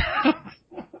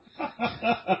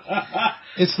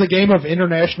 It's the game of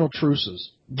international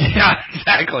truces. Yeah,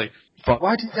 exactly.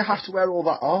 Why do you have to wear all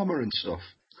that armour and stuff?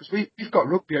 Because we've got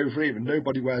rugby over here and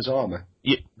nobody wears armour.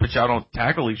 Yeah, but y'all don't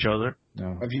tackle each other.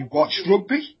 No. Have you watched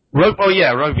rugby?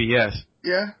 Rugby, yes.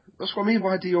 Yeah, that's what I mean.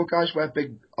 Why do your guys wear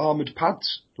big armoured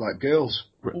pants like girls?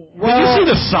 Did you see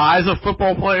the size of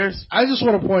football players? I just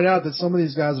want to point out that some of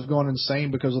these guys have gone insane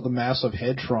because of the massive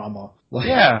head trauma. These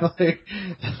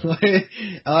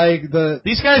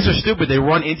guys are stupid. They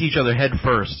run into each other head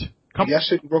first.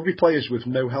 Yes, rugby players with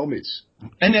no helmets.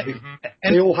 And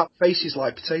they all have faces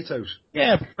like potatoes.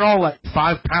 Yeah, but they're all like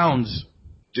 5 pounds.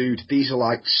 Dude, these are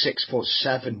like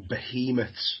 6'7"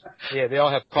 behemoths. Yeah, they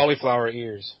all have cauliflower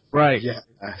ears. Right. Yeah,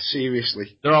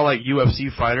 seriously. They're all like UFC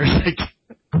fighters.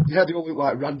 Yeah, they all look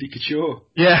like Randy Couture.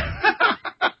 Yeah.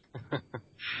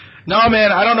 No,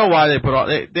 man, I don't know why they put all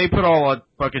that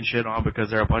fucking shit on because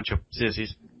they're a bunch of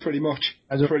sissies. Pretty much.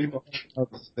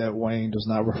 That Wayne does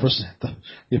not represent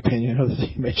the opinion of the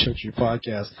HOG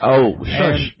podcast. Oh,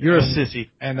 shush. You're a sissy.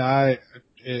 And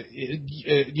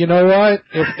you know what?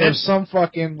 If some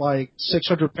fucking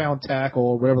 600-pound tackle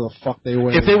or whatever the fuck they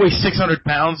weigh. If they weigh 600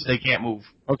 pounds, they can't move.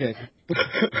 Okay.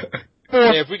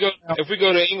 Hey, if we go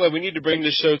to England, we need to bring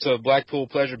this show to Blackpool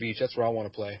Pleasure Beach. That's where I want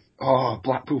to play. Oh,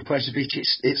 Blackpool Pleasure Beach.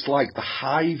 It's like the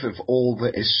hive of all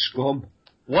that is scum.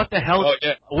 What the hell? Oh,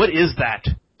 yeah. What is that?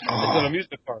 It's an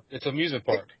amusement park. It's an amusement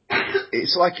park.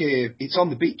 It's it's on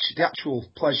the beach. The actual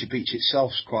Pleasure Beach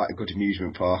itself's quite a good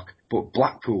amusement park. But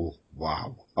Blackpool,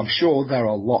 wow. I'm sure there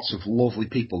are lots of lovely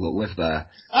people that live there.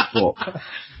 But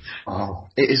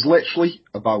it is literally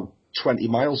about 20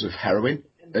 miles of heroin.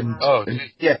 And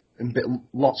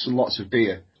lots and lots of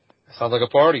beer. Sounds like a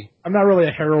party. I'm not really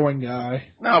a heroin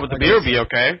guy. No, but the beer would be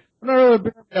okay. I'm not really a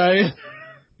beer guy.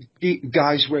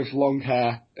 Guys with long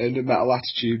hair and a metal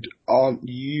attitude aren't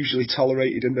usually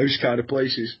tolerated in those kind of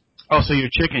places. Oh, so you're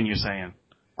chicken, you're saying?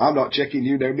 I'm not chicken,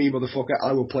 you know me, motherfucker.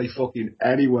 I will play fucking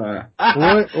anywhere.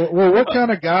 What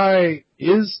kind of guy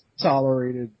is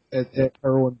tolerated at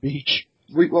Heroin Beach?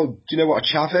 Do you know what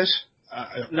a chav is?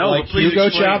 No, like please Hugo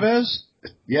explain. Chavez?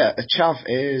 Yeah, a chav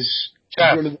is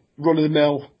Chav. run of the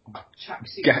mill,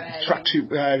 Tracksuit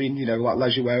wearing, like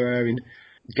leisure wear wearing,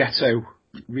 ghetto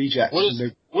rejects.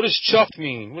 What does chuffed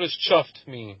mean? What does chuffed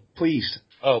mean? Pleased.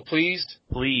 Oh, pleased?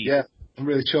 Please. Yeah, I'm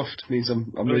really chuffed. Means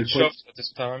I'm really chuffed at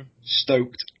this time.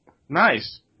 stoked.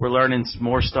 Nice. We're learning some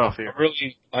more stuff here.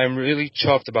 I'm really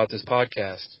chuffed about this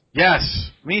podcast.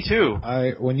 Yes, me too.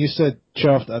 When you said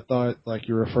chuffed, I thought like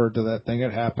you referred to that thing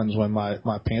that happens when my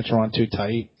pants are on too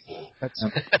tight.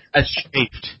 That's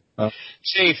chafed.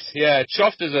 Chafed, yeah.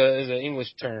 Chuffed is an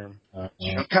English term.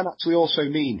 It can actually also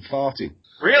mean farting.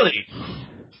 Really?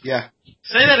 Yeah,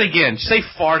 Say that again. Say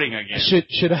farting again.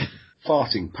 Should I?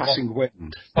 farting, passing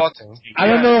wind. Farting. I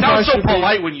don't know if I sounds so should be-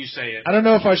 polite when you say it. I don't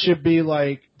know if I should be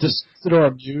like disgusted or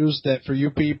amused that for you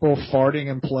people, farting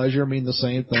and pleasure mean the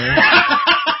same thing.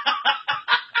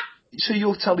 So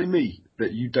you're telling me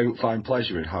that you don't find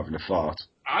pleasure in having a fart?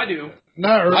 I do. No,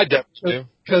 I definitely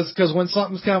do. because when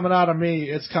something's coming out of me,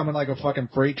 it's coming like a fucking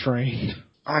freight train.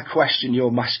 I question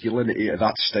your masculinity at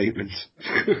that statement.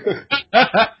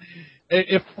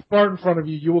 If I fart in front of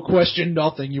you, you will question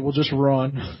nothing. You will just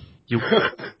run. You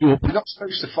You're not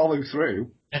supposed to follow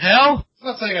through. hell? I'm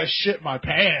not saying I shit my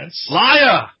pants.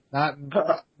 Liar! Not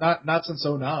since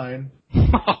 2009.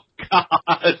 Oh, God.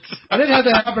 I did have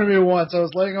that happen to me once. I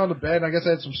was laying on the bed, and I guess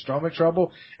I had some stomach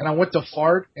trouble, and I went to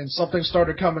fart, and something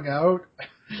started coming out.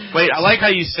 Wait, I like how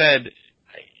you said,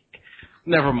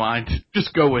 never mind.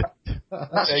 Just go with it.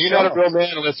 That's Yeah, a you're shart. not a real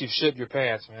man unless you've shit your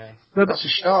pants, man. That's a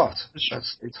shart.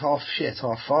 It's half shit,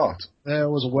 half fart. Yeah, it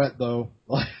was wet, though.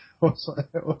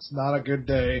 It was not a good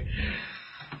day.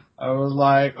 I was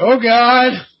like, oh,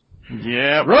 God,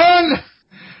 Yeah. run!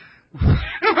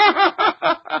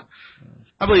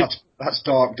 I believe That's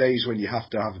dark days when you have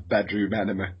to have a bedroom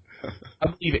enemy.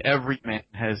 every man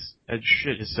has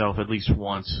shit himself at least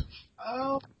once.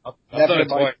 Oh, I've done it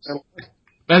twice.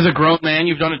 As a grown man,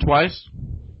 you've done it twice?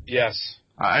 Yes.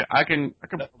 I can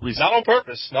probably Not on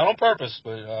purpose,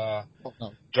 but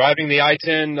driving the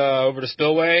I-10 over the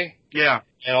spillway, Yeah.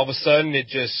 and all of a sudden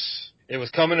it was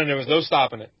coming and there was no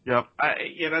stopping it. Yep.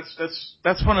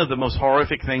 That's one of the most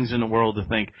horrific things in the world to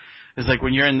think. Is like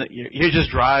when you're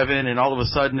just driving and all of a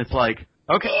sudden it's like,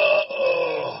 okay,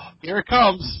 here it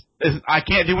comes. I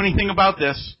can't do anything about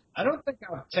this. I don't think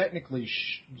I've technically,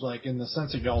 like, in the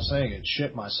sense of y'all saying it,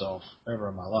 shit myself ever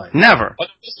in my life. Never.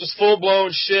 This was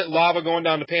full-blown shit, lava going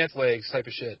down the pants legs type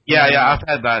of shit. Yeah, I've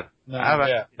had that. No,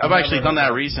 I've actually done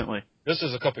that recently. This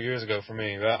was a couple years ago for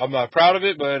me. I'm not proud of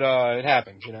it, but it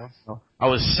happened, you know. I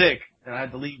was sick and I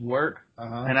had to leave work.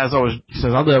 Uh-huh. And as I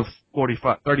live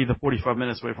 30 to 45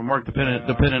 minutes away from work,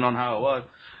 depending on how it was.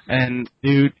 And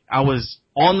dude, I was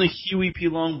on the Huey P.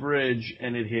 Long Bridge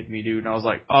and it hit me, dude. And I was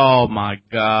like, oh my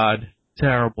God,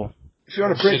 terrible. If you're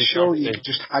on a bridge, surely you could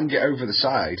just hang it over the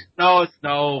side. Not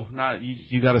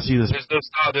you. Got to see this.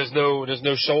 There's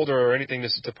no shoulder or anything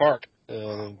to park.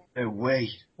 No way.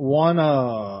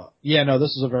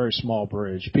 This is a very small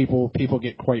bridge. People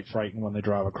get quite frightened when they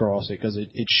drive across it because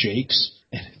it shakes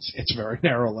and it's very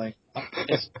narrow lane.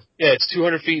 It's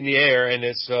 200 feet in the air and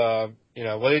it's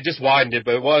they just widened it,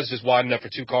 but it was just wide enough for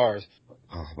two cars.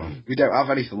 Oh, man. We don't have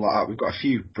anything like that. We've got a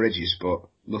few bridges, but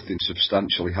nothing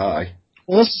substantially high.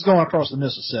 Well, this is going across the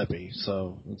Mississippi,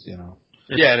 so it's,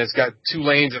 Yeah, and it's got 2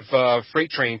 lanes of freight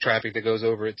train traffic that goes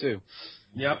over it too.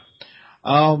 Yep.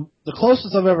 The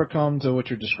closest I've ever come to what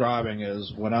you're describing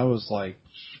is when I was like,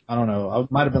 I don't know, I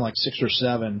might have been like 6 or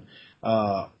 7.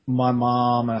 My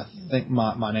mom and I think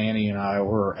my nanny and I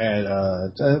were at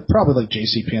probably like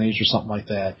JCPenney's or something like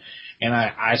that, and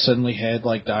I suddenly had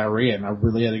like diarrhea and I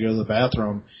really had to go to the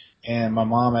bathroom, and my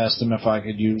mom asked them if I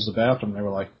could use the bathroom. They were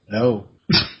like, no.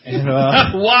 And,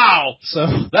 wow. So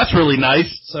that's really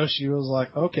nice. So she was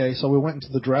like, okay. So we went into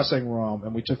the dressing room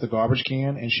and we took the garbage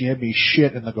can and she had me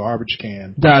shit in the garbage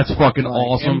can. That's fucking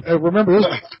awesome. And remember,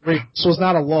 this was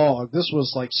not a log. This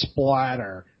was like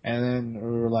splatter. And then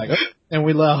we were like, and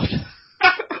we left.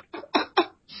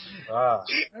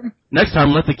 Next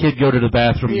time, let the kid go to the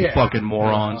bathroom, you fucking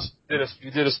morons.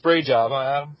 You did a spray job, huh,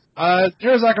 Adam? I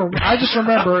just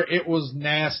remember it was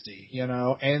nasty,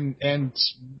 and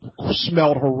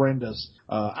smelled horrendous.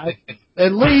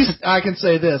 At least I can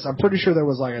say this. I'm pretty sure there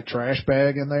was like a trash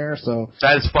bag in there, so.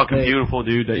 That is fucking beautiful,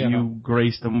 dude, that you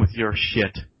graced them with your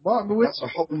shit. Well, that's a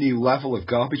whole new level of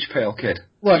Garbage Pail Kid.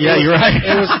 Look, yeah, you're right.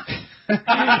 It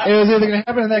was either going to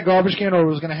happen in that garbage can or it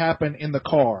was going to happen in the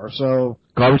car, so.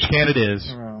 Garbage can it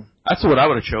is. That's what I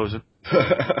would have chosen.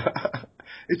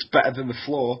 It's better than the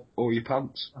floor or your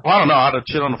pants. Well, I don't know. I'd have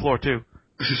shit on the floor, too.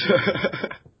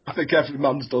 I think every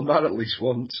man's done that at least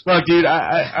once. Look, dude,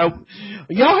 y'all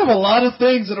have a lot of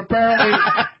things that apparently,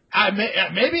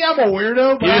 maybe I'm a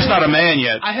weirdo, but you're just not a man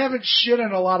yet. I haven't shit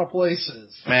in a lot of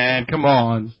places. Man, come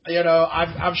on. You know,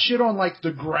 I've shit on like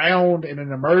the ground in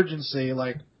an emergency,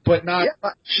 like, but not. Yeah,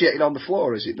 that's shitting on the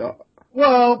floor, is it not?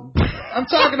 Well, I'm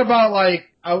talking about like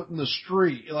out in the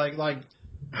street, like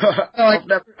I've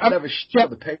never shit on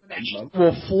the pavement, man.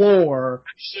 Well, floor.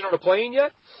 Shit on a plane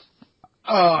yet?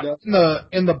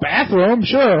 In the bathroom,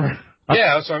 sure.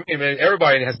 Yeah, that's what I mean.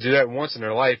 Everybody has to do that once in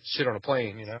their life. Shit on a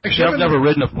plane, you know. Actually, I've never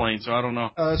ridden a plane, so I don't know.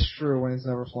 That's true. Wayne's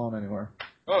never flown anywhere.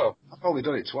 Oh, I've only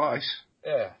done it twice.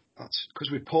 yeah. That's because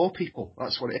we're poor people.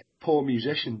 That's what it is. Poor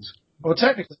musicians. Well,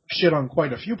 technically, I've shit on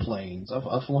quite a few planes. I've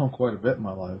flown quite a bit in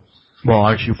my life. Well,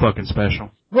 aren't you fucking special?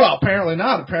 Well, apparently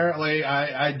not. Apparently,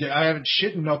 I haven't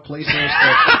shit in enough places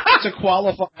to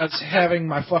qualify as having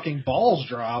my fucking balls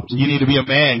dropped. You need to be a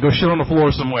man. Go shit on the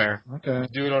floor somewhere. Okay.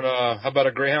 Do it on how about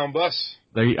a Greyhound bus?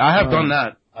 I have done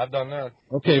that. I've done that.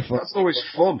 Okay, that's always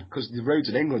fun because the roads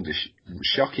in England are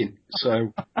shocking.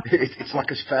 So it's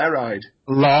like a fair ride.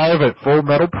 Live at Full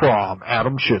Metal Prom,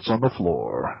 Adam shits on the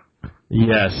floor.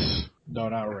 Yes. No,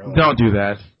 not really. Don't do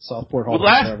that. Southport Hall.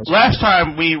 Well, last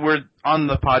time we were on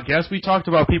the podcast, we talked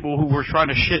about people who were trying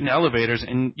to shit in elevators,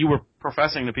 and you were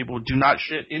professing to people do not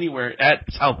shit anywhere at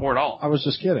Southport Hall. I was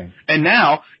just kidding. And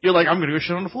now you're like, I'm going to go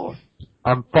shit on the floor.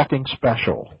 I'm fucking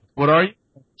special. What are you?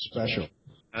 Special.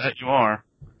 That you are.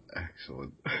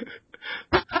 Excellent.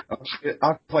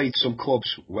 I've played some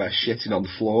clubs where shitting on the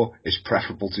floor is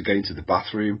preferable to going to the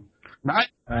bathroom. Nice.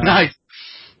 Nice.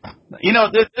 You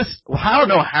know, I don't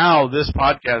know how this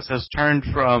podcast has turned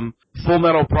from Full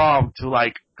Metal Prom to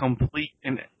like complete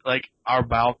and like our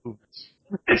bowel movements.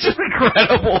 It's just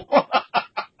incredible.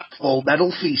 Full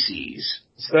Metal Feces.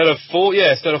 Instead of full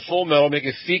metal, make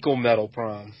it fecal metal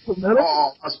prom.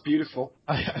 Oh, that's beautiful.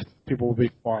 People will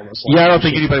be far less. Yeah, I don't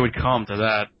think anybody would come to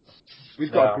that.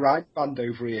 We've got a grind band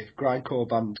over here, grindcore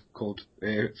band called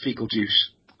Fecal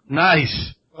Juice.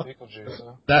 Nice. Fecal juice,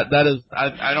 huh? That is.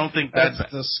 I don't think that's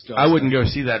disgusting. I wouldn't go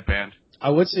see that band. I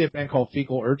would see a band called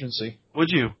Fecal Urgency. Would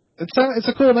you? It's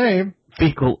a cool name.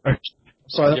 Fecal Urgency.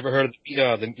 You ever heard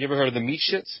of the meat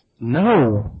shits?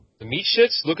 No. The meat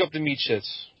shits? Look up the meat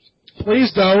shits.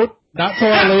 Please don't. Not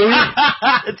till I leave.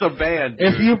 It's a band.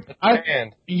 As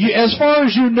far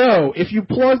as you know, if you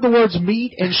plug the words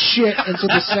meat and shit into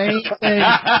the same thing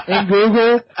in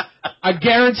Google, I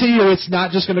guarantee you it's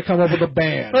not just going to come up with a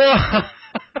band.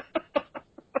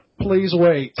 Please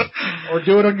wait. Or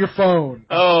do it on your phone.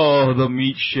 Oh, the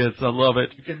meat shits. I love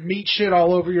it. You can meat shit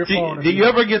all over your phone. Did you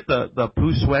ever get the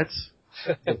poo sweats?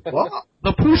 What?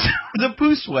 The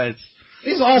poo sweats.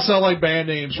 These all sound like band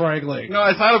names, frankly. No,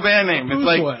 it's not a band name.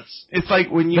 It's like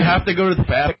when you have to go to the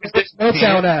bathroom. No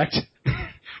sound act.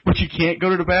 But you can't go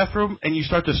to the bathroom and you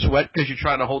start to sweat because you're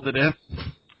trying to hold it in.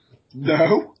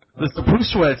 No. It's the poo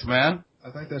sweats, man. I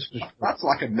think that's just... That's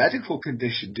like a medical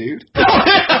condition, dude. No,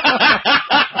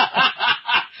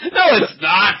 it's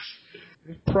not.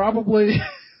 Probably.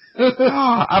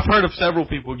 I've heard of several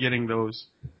people getting those.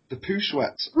 The poo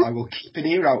sweats. I will keep an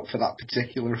ear out for that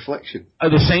particular affliction.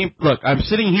 Look, I'm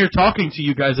sitting here talking to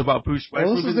you guys about poo sweats.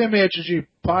 Well, this is the MHG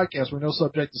podcast where no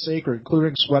subject is sacred,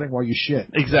 including sweating while you shit.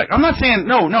 Exactly. I'm not saying,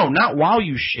 no, not while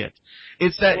you shit.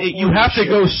 It's that you have to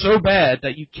go so bad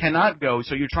that you cannot go,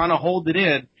 so you're trying to hold it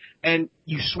in, and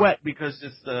you sweat because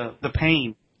it's the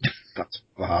pain. That's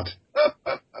bad.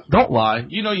 Don't lie.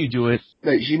 You know you do it.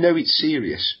 No, you know it's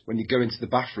serious when you go into the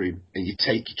bathroom and you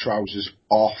take your trousers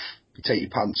off, you take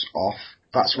your pants off.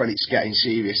 That's when it's getting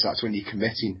serious. That's when you're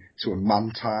committing to a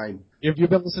man time. Have you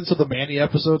been listening to the Manny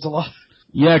episodes a lot?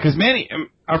 Yeah, because Manny,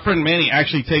 our friend Manny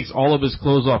actually takes all of his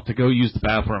clothes off to go use the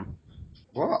bathroom.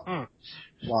 What?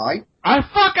 Why? I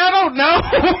don't know.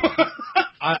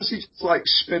 Does he just like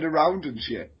spin around and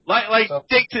shit? Like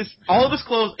takes all of his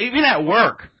clothes, even at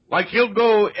work. Like he'll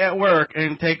go at work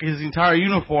and take his entire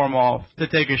uniform off to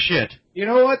take a shit. You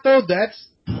know what though? That's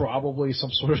probably some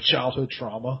sort of childhood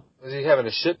trauma. Is he having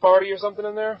a shit party or something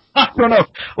in there? I don't know.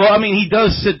 Well, I mean, he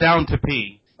does sit down to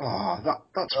pee.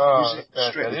 That's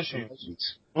that issue.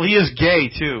 Well, he is gay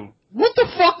too. What the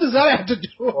fuck does that have to do?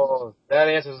 Well, that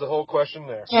answers the whole question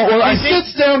there. Oh, well, he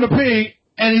sits down to pee,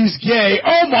 and he's gay.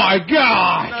 Oh my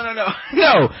god!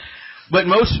 No. But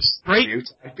most straight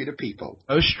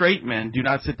men do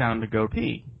not sit down to go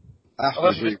pee.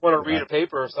 Unless you just want to read a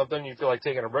paper or something, you feel like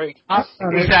taking a break.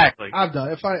 Exactly. I've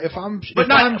done. If I'm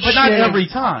not every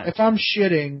time. If I'm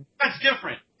shitting, that's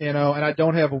different. You know, and I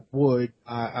don't have a wood,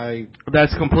 I.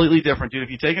 That's completely different, dude. If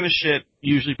you're taking a shit,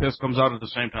 usually piss comes out at the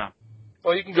same time.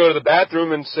 Well, you can go to the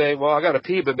bathroom and say, well, I got to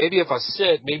pee, but maybe if I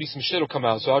sit, maybe some shit will come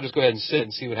out, so I'll just go ahead and sit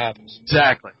and see what happens.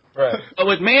 Exactly. Right. But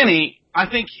with Manny,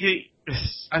 honestly,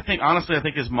 I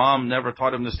think his mom never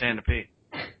taught him to stand to pee.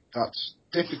 That's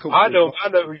difficult. I know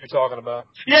who you're talking about.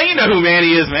 Yeah, you know who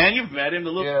Manny is, man. You've met him.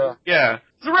 Yeah.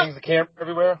 Brings the camera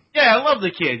everywhere. Yeah, I love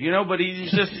the kid, but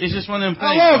he's just one of them things.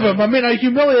 I love him. I mean, I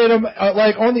humiliate him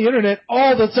on the internet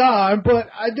all the time, but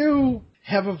I do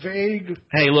have a vague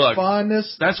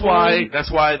fondness. That's why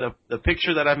the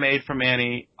picture that I made for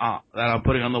Manny that I'm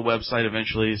putting on the website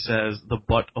eventually says the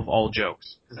butt of all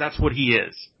jokes, because that's what he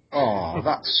is. Oh,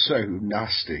 that's so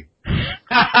nasty.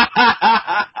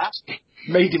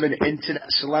 Made him an internet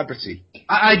celebrity.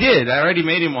 I did. I already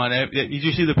made him one. Did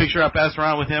you see the picture I passed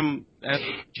around with him?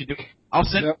 I'll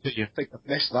send it to you. I think I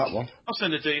missed that one. I'll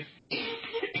send it to you.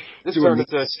 This turned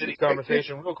into a city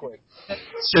conversation real quick.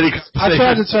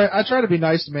 I try to be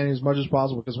nice to Manny as much as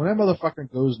possible, because when that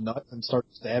motherfucker goes nuts and starts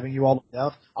stabbing you all to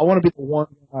death, I want to be the one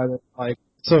guy that's like,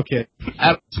 it's okay.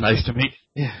 That's nice to me.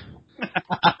 Yeah.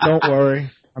 Don't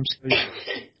worry.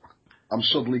 I'm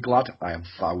suddenly glad I am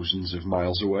thousands of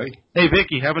miles away. Hey,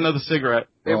 Vicky, have another cigarette.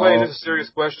 Hey, wait, there's a serious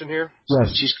question here.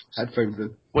 Yes. She's headphones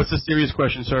in. What's the serious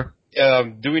question, sir?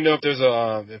 Do we know if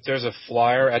there's a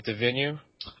flyer at the venue?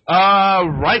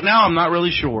 Right now I'm not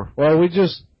really sure. Well, we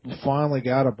just finally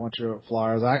got a bunch of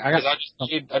flyers. I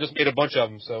just made a bunch of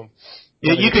them, so.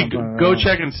 Yeah, you could go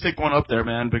check and stick one up there,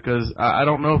 man, because I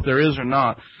don't know if there is or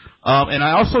not. And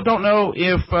I also don't know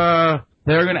if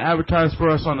they're going to advertise for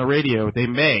us on the radio. They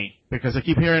may, because I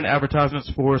keep hearing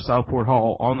advertisements for Southport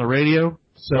Hall on the radio.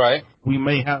 So we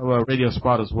may have a radio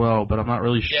spot as well, but I'm not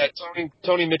really sure. Yeah,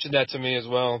 Tony mentioned that to me as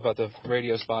well about the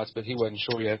radio spots, but he wasn't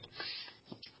sure yet.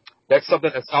 That's something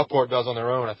that Southport does on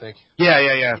their own, I think.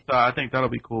 Yeah. So I think that'll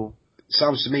be cool.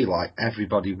 Sounds to me like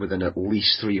everybody within at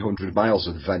least 300 miles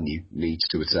of the venue needs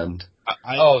to attend.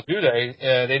 Do they?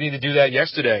 They need to do that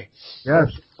yesterday. Yes,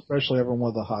 especially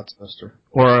everyone with a hot sister.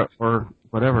 Or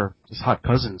whatever, just hot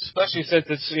cousins. Especially since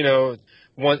it's,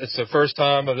 it's the first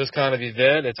time of this kind of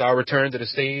event. It's our return to the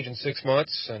stage in 6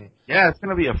 months. And yeah, it's going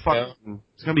to be it's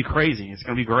going to be crazy. It's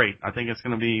going to be great. I think it's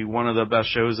going to be one of the best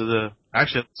shows of the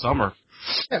summer.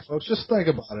 Yeah, folks, just think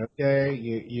about it, okay?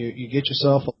 You get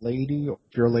yourself a lady, or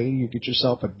if you're a lady, you get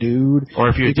yourself a dude. Or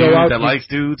if you're a dude that likes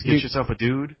dudes, get yourself a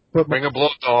dude. Bring a blow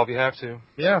doll if you have to.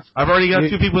 Yeah, I've already got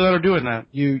 2 people that are doing that.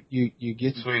 You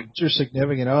get your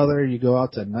significant other, you go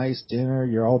out to a nice dinner,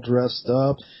 you're all dressed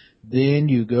up. Then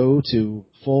you go to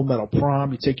Full Metal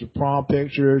Prom, you take your prom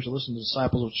pictures, you listen to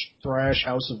Disciples of Thrash,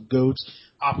 House of Goats,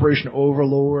 Operation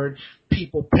Overlord,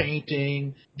 people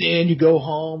painting. Then you go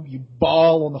home, you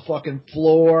bawl on the fucking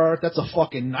floor. That's a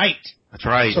fucking night. That's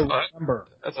right. So remember.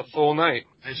 That's a full night.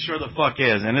 It sure the fuck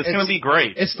is, and it's going to be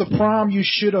great. It's the prom you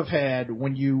should have had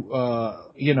when you,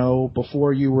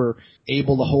 before you were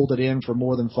able to hold it in for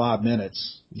more than 5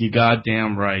 minutes. You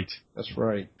goddamn right. That's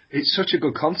right. It's such a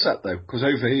good concept, though, because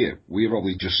over here, we're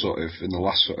only just sort of, in the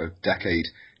last sort of decade,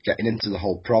 getting into the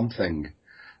whole prom thing.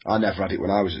 I never had it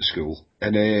when I was at school.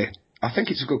 And I think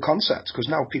it's a good concept, because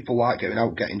now people like going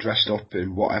out, getting dressed up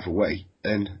in whatever way.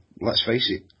 And let's face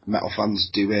it, metal fans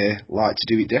do like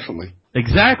to do it differently.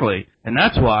 Exactly. And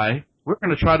that's why we're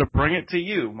going to try to bring it to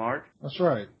you, Mark. That's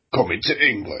right. Coming to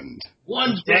England.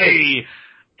 One day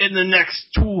in the next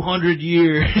 200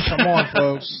 years. Come on,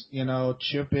 folks.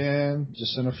 Chip in,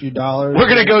 just send a few dollars. We're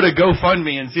going to go to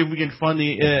GoFundMe and see if we can fund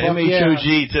the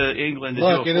MHOG to England.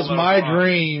 Look, it is my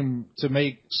dream to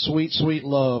make sweet, sweet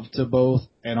love to both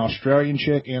an Australian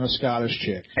chick and a Scottish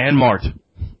chick. And Mart.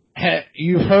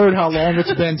 You've heard how long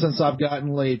it's been since I've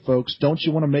gotten laid, folks. Don't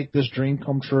you want to make this dream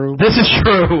come true? This is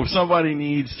true. Somebody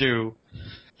needs to.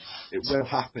 It will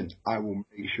happen. I will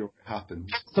make sure it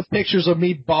happens. The pictures of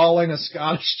me bawling a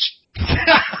Scottish chick.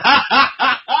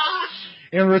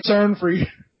 In return for you.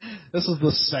 This is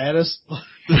the saddest.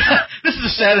 This is the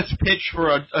saddest pitch for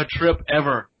a trip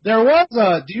ever. There was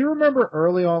do you remember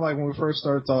early on, like when we first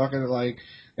started talking, like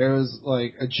there was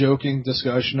like a joking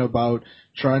discussion about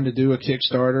trying to do a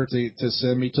Kickstarter to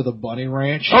send me to the bunny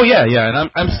ranch? Oh yeah,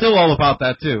 and I'm still all about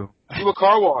that too. Do a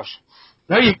car wash.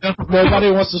 There you go. Nobody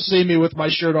wants to see me with my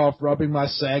shirt off, rubbing my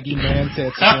saggy man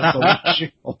tits against the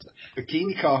windshield.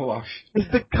 Bikini car wash. It's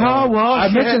the car wash.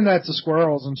 I mentioned that to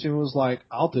Squirrels, and she was like,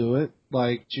 "I'll do it."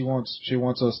 Like she wants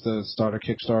us to start a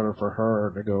Kickstarter for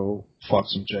her to go fuck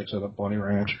some chicks at a bunny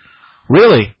ranch.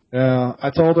 Really? Yeah, I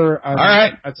told her. All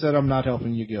right. I said I'm not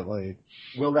helping you get laid.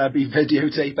 Will there be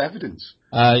videotape evidence?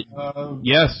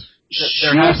 Yes. She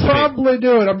would probably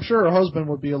do it. I'm sure her husband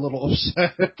would be a little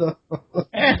upset.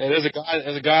 There's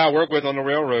a guy I work with on the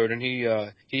railroad, and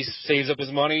he saves up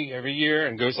his money every year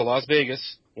and goes to Las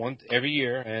Vegas every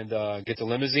year and gets a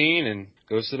limousine and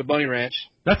goes to the bunny ranch.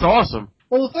 That's awesome.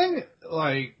 Well, the thing,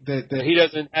 like, that He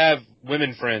doesn't have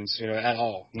women friends, at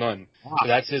all. None. Wow. So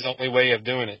that's his only way of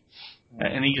doing it.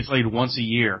 And he gets laid once a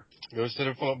year. Goes to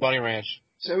the bunny ranch.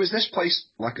 So is this place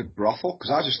like a brothel?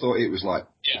 Because I just thought it was like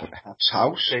a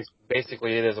house.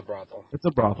 Basically, it is a brothel. It's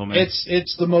a brothel, man.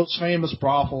 It's the most famous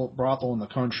brothel in the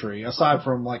country, aside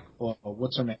from, like,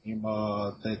 what's her name?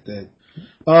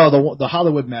 The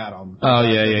Hollywood Madam. Oh,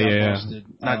 yeah. Busted.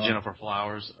 Not Jennifer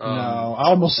Flowers. No, I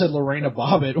almost said Lorena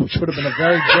Bobbitt, which would have been a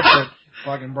very different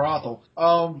fucking brothel.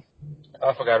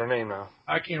 I forgot her name now.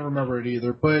 I can't remember it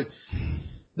either, but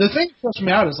the thing that puts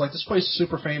me out is, like, this place is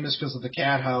super famous because of the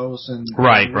cat house and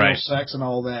real sex and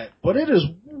all that, but it is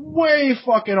way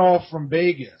fucking off from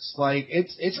Vegas. Like,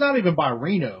 it's not even by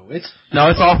Reno. It's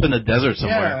off in the desert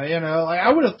somewhere. Yeah, like,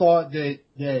 I would have thought that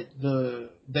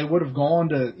they would have gone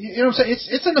to, you know what I'm saying?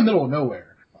 It's in the middle of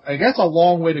nowhere. Like, that's a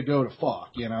long way to go to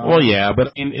fuck, you know? Well, yeah, but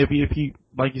I mean, if you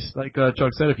like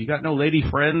Chuck said, if you got no lady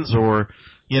friends or,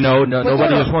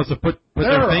 nobody just wants to put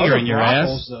their finger in your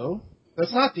ass. Though.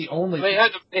 That's not the only. They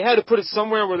had to put it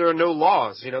somewhere where there are no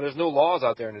laws. There's no laws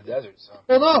out there in the desert. So.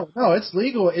 Well, no, it's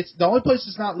legal. It's the only place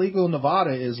that's not legal in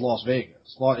Nevada is Las Vegas.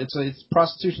 It's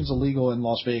prostitution's illegal in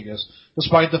Las Vegas,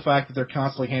 despite the fact that they're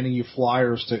constantly handing you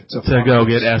flyers to go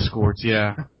get escorts.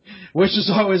 Yeah. Which is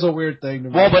always a weird thing to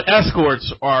me. Well, but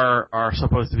escorts are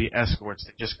supposed to be escorts.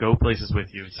 They just go places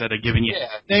with you instead of giving you... Yeah.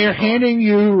 They are handing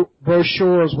you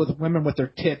brochures with women with their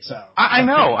tits out. I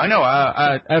know.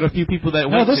 I had a few people that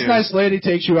went to... this nice lady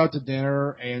takes you out to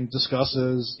dinner and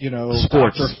discusses,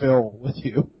 sports. Dr. Phil with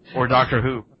you. Or Doctor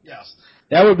Who. Yes.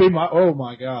 That would be oh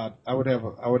my God. I would have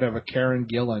a Karen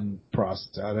Gillan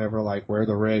prostitute. I'd have her, like, wear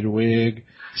the red wig.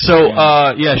 So,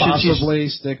 possibly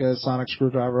stick a sonic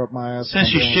screwdriver up my ass. Since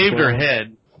she shaved her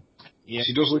head. Yeah.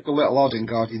 She does look a little odd in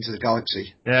Guardians of the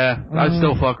Galaxy. Yeah, I'd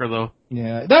still fuck her, though.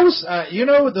 Yeah. That was,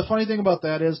 the funny thing about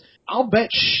that is, I'll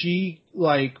bet she,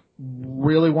 like,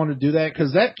 really wanted to do that,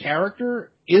 because that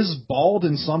character is bald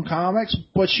in some comics,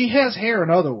 but she has hair in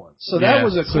other ones. So that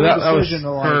was a cool decision. That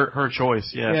was her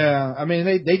choice, yeah. Yeah, I mean,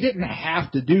 they didn't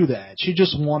have to do that. She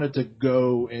just wanted to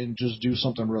go and just do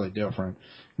something really different.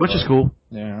 Which is cool.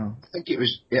 Yeah. I think it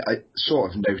was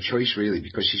sort of no choice, really,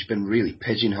 because she's been really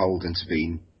pigeonholed into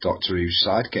being Doctor Who's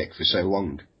sidekick for so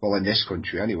long. Well, in this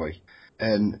country, anyway.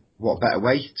 And what better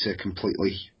way to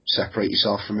completely separate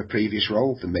yourself from a previous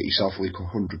role than make yourself look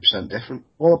 100% different?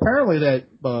 Well, apparently that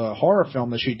horror film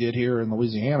that she did here in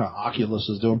Louisiana, Oculus,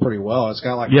 is doing pretty well. It's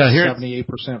got like a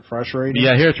 78% fresh rating.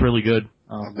 Yeah, here it's really good.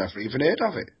 I've never even heard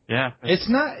of it. Yeah. It's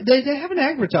not, they haven't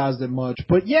advertised it much,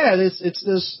 but yeah,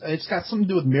 it's got something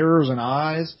to do with mirrors and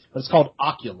eyes, but it's called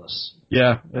Oculus.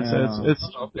 Yeah, it's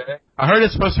okay. I heard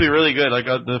it's supposed to be really good. Like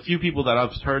the few people that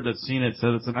I've heard that's seen it said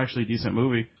it's an actually decent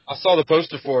movie. I saw the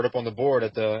poster for it up on the board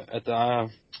at the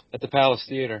Palace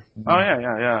Theater. Oh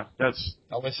yeah.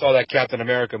 I went and saw that Captain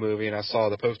America movie, and I saw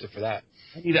the poster for that.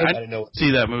 I didn't know.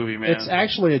 See that movie, man. It's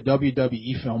actually a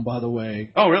WWE film, by the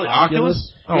way. Oh, really?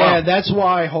 Oculus? Oh, yeah, wow. That's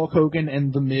why Hulk Hogan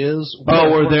and The Miz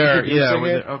were there. Yeah,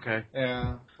 okay.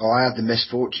 Yeah. Oh, I had the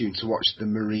misfortune to watch The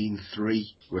Marine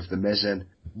 3 with The Miz in.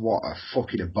 What a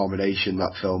fucking abomination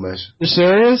that film is. You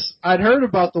serious? I'd heard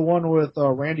about the one with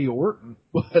Randy Orton,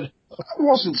 but... It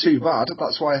wasn't too bad.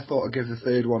 That's why I thought I'd give the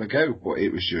third one a go, but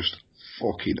it was just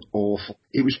fucking awful.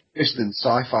 It was just in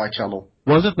Sci-Fi Channel.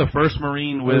 Wasn't the first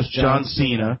Marine with John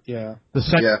Cena? Yeah. The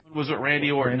second one was with Randy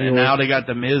Orton, and now they got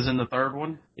The Miz in the third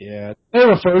one? Yeah. They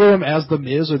refer to him as The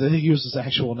Miz, or did he use his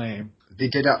actual name? They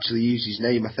did actually use his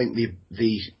name. I think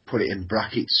they put it in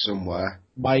brackets somewhere.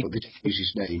 Mike. But they didn't use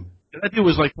his name. That dude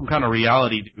was like some kind of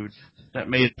reality dude that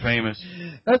made it famous.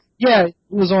 It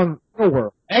was on Real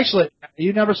World. Actually,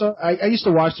 you never saw. I used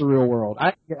to watch The Real World.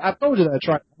 I told you that I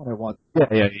tried it once.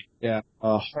 Yeah.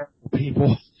 Horrible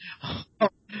people.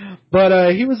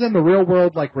 But he was in The Real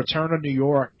World, like Return of New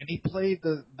York, and he played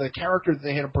the character that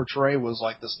they had to portray was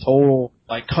like this total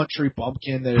like country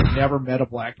bumpkin that had never met a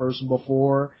black person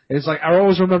before. And it's like I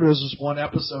always remember there's this one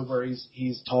episode where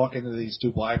he's talking to these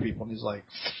two black people, and he's like,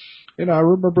 I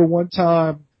remember one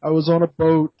time I was on a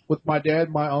boat with my dad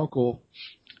and my uncle,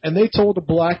 and they told a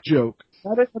black joke.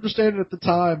 I didn't understand it at the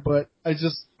time, but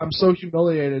I'm so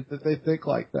humiliated that they think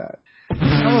like that.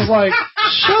 I was like,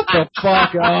 shut the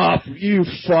fuck up, you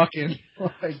fucking...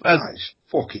 That's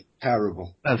fucking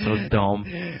terrible. That's so dumb.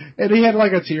 And he had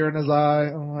like a tear in his eye.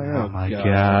 I'm like, oh my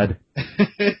God.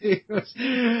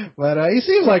 But he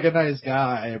seems like a nice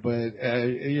guy, but,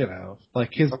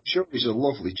 like his... I'm sure he's a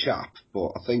lovely chap, but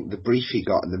I think the brief he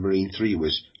got in the Marine 3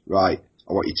 was, right,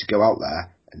 I want you to go out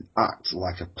there and act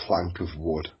like a plank of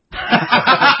wood.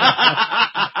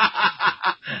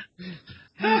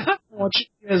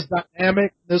 as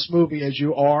dynamic in this movie as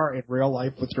you are in real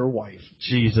life with your wife.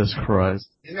 Jesus Christ.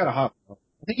 He's got a hot girl.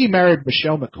 I think he married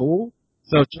Michelle McCool.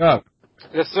 So, Chuck.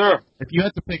 Yes, sir. If you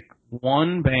had to pick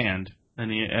one band,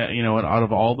 and out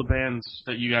of all the bands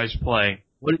that you guys play,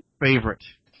 what is your favorite?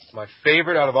 My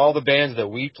favorite out of all the bands that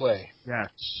we play. Yes.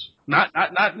 Not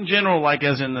in general, like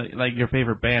as in your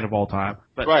favorite band of all time.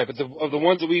 But right, but of the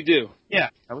ones that we do. Yeah.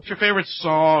 What's your favorite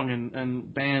song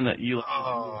and band that you like?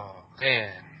 Oh,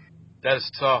 man. That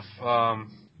is tough. I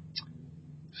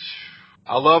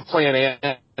love playing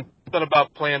something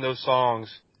about playing those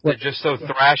songs. They're just so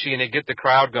thrashy and they get the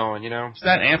crowd going, you know? Is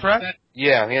that Anthrax?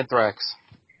 Yeah, Anthrax.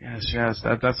 Yes.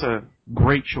 That's a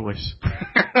great choice.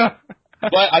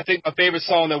 But I think my favorite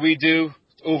song that we do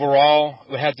overall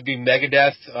would have to be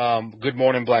Megadeth, Good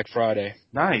Morning Black Friday.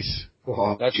 Nice.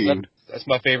 Oh, that's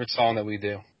my favorite song that we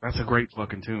do. That's a great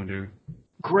fucking tune, dude.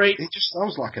 Great. It just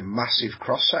sounds like a massive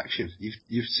cross-section.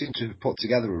 You seem to have put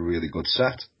together a really good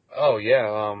set. Oh, yeah.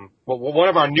 Well, one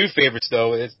of our new favorites,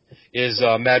 though, is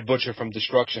Mad Butcher from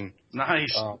Destruction.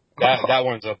 Nice. That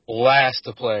one's a blast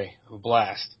to play. A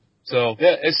blast. So,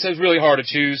 yeah, it's really hard to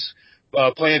choose.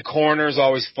 Playing Coroner is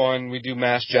always fun. We do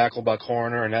Mass Jackal by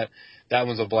Coroner, and that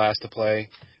one's a blast to play.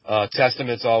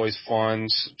 Testament's always fun.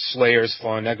 Slayer's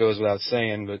fun. That goes without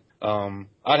saying, but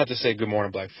I'd have to say Good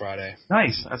Morning Black Friday.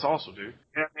 Nice. That's awesome, dude.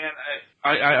 Yeah, man,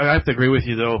 I have to agree with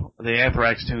you, though. The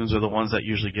Anthrax tunes are the ones that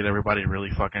usually get everybody really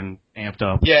fucking amped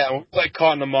up. Yeah, we play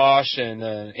Caught in the Mosh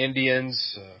and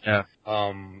Indians. Yeah.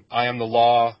 I Am the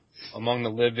Law, Among the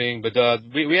Living. But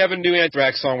we have a new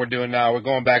Anthrax song we're doing now. We're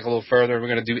going back a little further. We're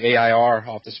going to do AIR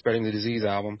off the Spreading the Disease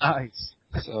album. Nice.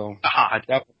 So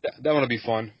that one will be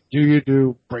fun. Do you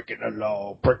do breaking the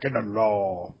law, breaking the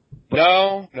law?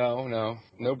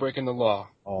 No breaking the law.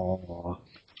 Oh.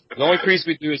 The only priest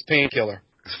we do is Painkiller.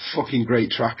 It's a fucking great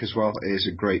track as well. It is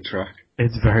a great track.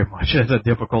 It's very much. It's a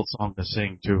difficult song to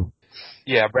sing too.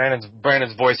 Yeah,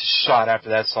 Brandon's voice is shot after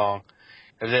that song.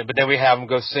 But then we have him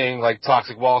go sing like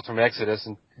Toxic Waltz from Exodus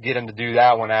and get him to do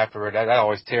that one afterward. That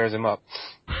always tears him up.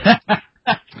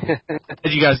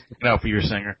 You guys looking out for your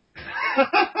singer?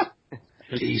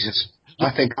 Jesus.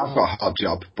 I think I've got a hard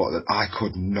job, but I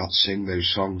could not sing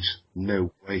those songs.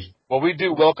 No way. Well, we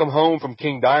do Welcome Home from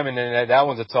King Diamond, and that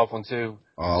one's a tough one, too.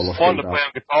 Oh, it's fun to play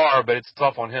on guitar, but it's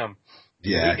tough on him.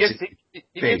 Yeah. He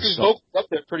gets his vocals up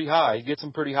there pretty high. He gets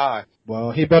them pretty high.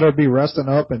 Well, he better be resting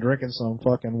up and drinking some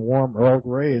fucking warm Earl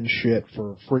Grey and shit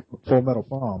for Full Metal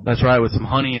Prom. That's right, with some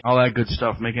honey and all that good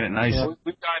stuff, making it nice.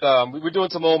 Yeah, we're doing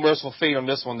some Old Merciful Fate on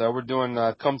this one, though. We're doing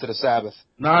Come to the Sabbath.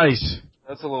 Nice.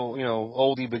 That's a little,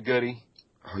 oldie but goodie.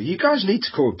 Oh, you guys need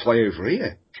to come and play over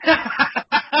here.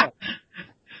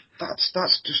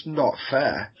 That's just not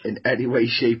fair in any way,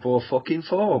 shape, or fucking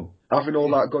form. Having all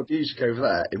that good music over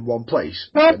there in one place,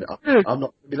 and I'm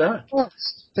not going to be there.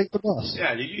 Take the bus.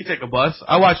 Yeah, you can take a bus.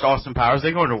 I watched Austin Powers.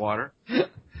 They go underwater.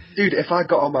 Dude, if I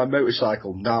got on my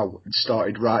motorcycle now and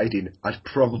started riding, I'd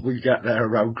probably get there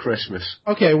around Christmas.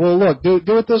 Okay, well, look, do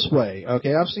it this way.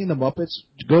 Okay, I've seen the Muppets.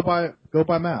 Go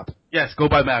by map. Yes, go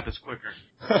by map. It's quicker.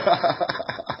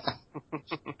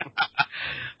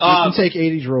 You can take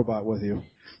 80s Robot with you.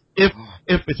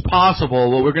 If it's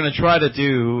possible, what we're going to try to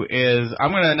do is,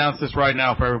 I'm going to announce this right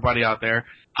now for everybody out there.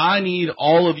 I need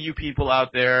all of you people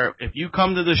out there, if you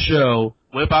come to the show,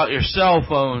 whip out your cell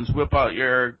phones,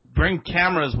 bring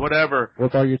cameras, whatever.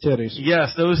 Whip out your titties.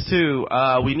 Yes, those two.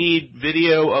 We need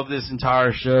video of this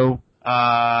entire show.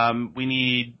 We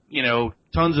need,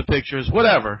 tons of pictures,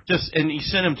 whatever. And you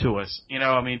send them to us.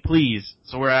 Please.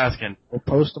 So we're asking. We'll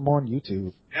post them on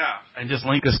YouTube. Yeah, and just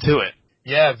link us to it.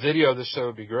 Yeah, video of the show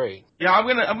would be great. Yeah, I'm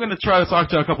gonna try to talk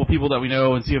to a couple people that we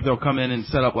know and see if they'll come in and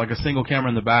set up like a single camera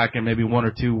in the back and maybe one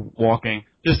or two walking,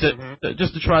 just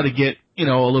to try to get a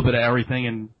little bit of everything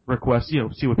and request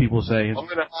see what people say. I'm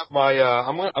gonna have my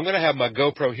I'm gonna have my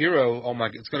GoPro Hero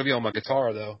it's gonna be on my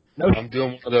guitar though. Nope. I'm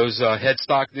doing one of those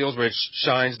headstock deals where it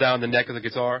shines down the neck of the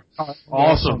guitar.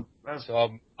 Awesome. So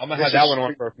I'm gonna have that one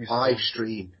on for a few seconds. Live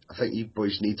stream. I think you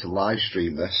boys need to live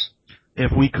stream this.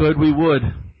 If we could, we would.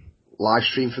 Live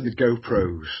stream for the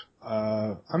GoPros.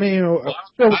 I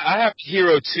have the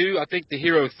Hero 2. I think the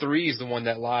Hero 3 is the one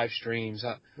that live streams.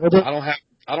 I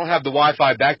don't have the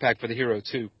Wi-Fi backpack for the Hero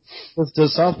 2.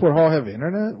 Does Southport Hall have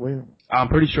internet? I'm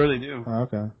pretty sure they do. Oh,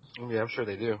 okay. Yeah, I'm sure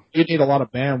they do. You need a lot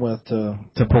of bandwidth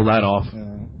to pull that off. Yeah.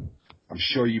 I'm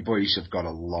sure you boys have got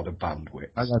a lot of bandwidth.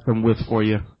 I got some width for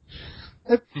you.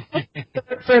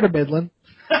 Fair to Midland.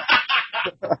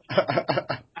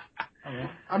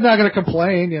 I'm not going to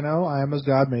complain, I am as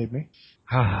God made me.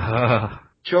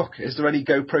 Chuck, is there any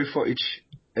GoPro footage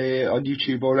on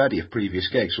YouTube already of previous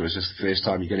gigs, or is this the first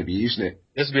time you're going to be using it?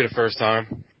 This will be the first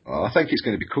time. Oh, I think it's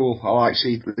going to be cool. I like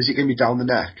see. Is it going to be down the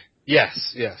neck?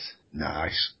 Yes.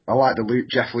 Nice. I like the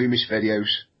Jeff Loomis videos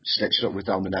stitched up with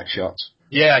down the neck shots.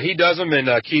 Yeah, he does them, and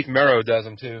Keith Merrow does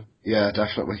them too. Yeah,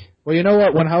 definitely. Well, you know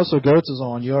what? When House of Goats is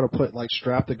on, you ought to put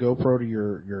strap the GoPro to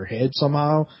your head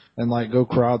somehow and go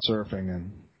crowd surfing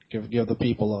and give the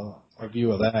people a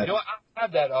view of that. You know what? I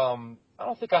have that. I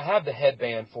don't think I have the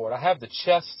headband for it. I have the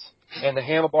chest and the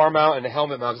handlebar mount and the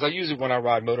helmet mount because I use it when I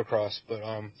ride motocross. But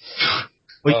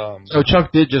so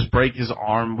Chuck did just break his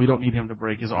arm. We don't need him to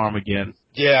break his arm again.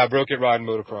 Yeah, I broke it riding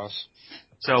motocross.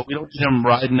 So we don't need him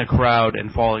riding the crowd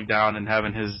and falling down and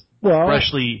having his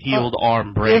freshly healed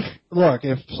arm break.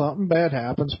 If something bad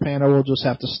happens, Pano will just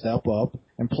have to step up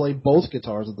and play both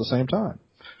guitars at the same time.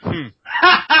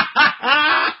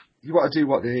 You want to do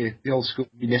what the old school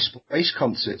municipal race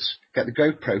concerts. Get the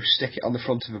GoPro, stick it on the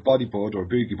front of a bodyboard or a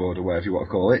boogie board or whatever you want to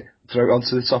call it, throw it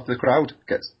onto the top of the crowd,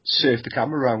 surf the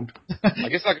camera around. I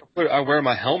guess I wear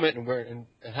my helmet and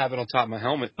have it on top of my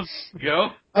helmet. Go.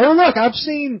 Oh look, I've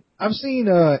seen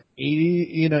 80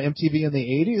 MTV in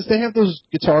the 80s. They have those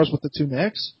guitars with the two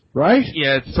necks, right?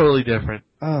 Yeah, it's totally different.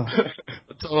 Oh.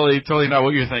 Totally not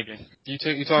what you're thinking. You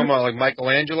talking about like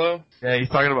Michelangelo? Yeah, he's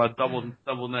talking about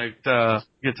double necked guitar.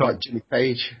 Like Jimmy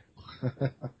Page.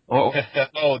 Oh,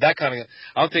 that kind of.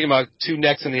 I'm thinking about two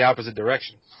necks in the opposite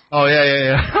direction. Oh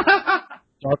yeah.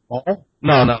 Darth Maul?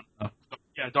 No.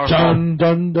 Yeah, Darth Maul. Dun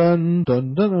dun dun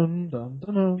dun dun dun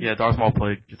dun. Yeah, Darth Maul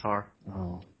played guitar.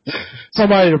 Oh.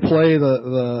 Somebody to play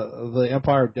the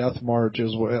Empire Death March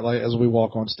as we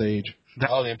walk on stage.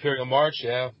 The Imperial March,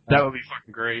 yeah. That would be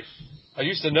fucking great. I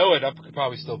used to know it. I could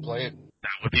probably still play it. That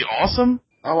would be awesome.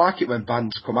 I like it when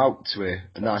bands come out to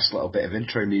a nice little bit of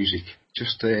intro music,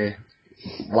 just to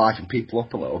liven people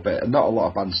up a little bit. And not a lot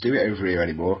of bands do it over here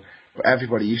anymore, but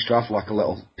everybody used to have like a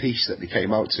little piece that they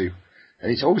came out to,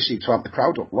 and it's always seemed to amp the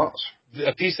crowd up lots.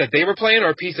 A piece that they were playing, or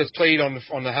a piece that's played on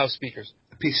the house speakers?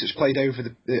 A piece that's played over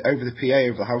the PA,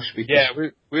 over the house speakers. Yeah,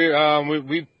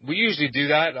 we usually do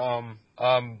that.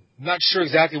 Not sure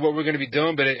exactly what we're going to be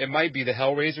doing, but it might be the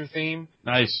Hellraiser theme.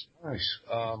 Nice.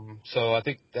 So I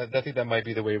think that might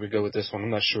be the way we go with this one.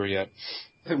 I'm not sure yet.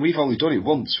 I think we've only done it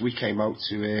once. We came out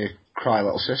to Cry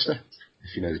Little Sister,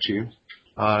 if you know the tune.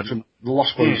 From the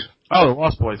Lost Boys. Oh, the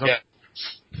Lost Boys. Okay.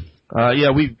 Yeah.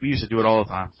 Yeah, we used to do it all the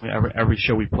time. Every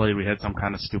show we played, we had some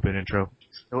kind of stupid intro.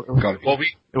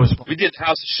 We did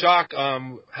House of Shock.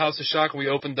 House of Shock. We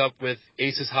opened up with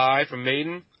Aces High from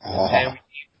Maiden, and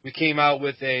we came out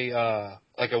with a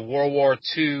World War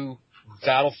II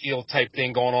battlefield type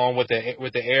thing going on with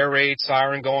the air raid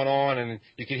siren going on, and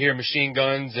you could hear machine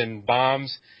guns and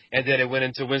bombs. And then it went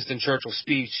into Winston Churchill's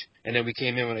speech, and then we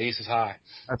came in with Aces High.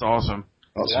 That's awesome.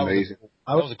 That's amazing.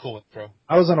 That was a cool intro.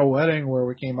 I was in a wedding where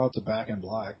we came out to Back in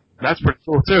Black. That's pretty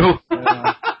cool too.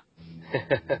 Yeah.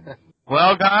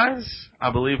 Well, guys,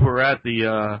 I believe we're at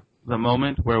the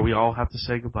moment where we all have to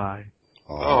say goodbye.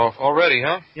 Oh, already,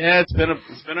 huh? Yeah, it's been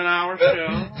an hour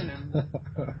show.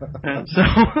 and so,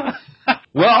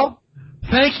 well,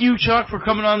 thank you, Chuck, for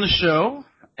coming on the show,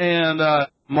 and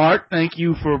Mark, thank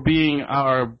you for being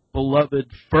our beloved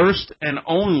first and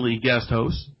only guest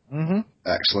host. Mm-hmm.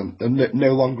 Excellent. And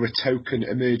no longer a token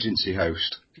emergency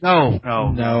host. No,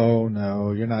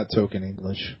 you're not token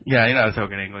English. Yeah, you're not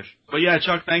token English. But yeah,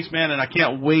 Chuck, thanks, man, and I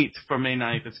can't wait for May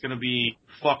 9th. It's going to be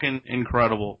fucking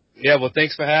incredible. Yeah, well,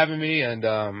 thanks for having me, and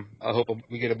I hope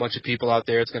we get a bunch of people out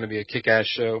there. It's going to be a kick-ass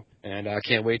show, and I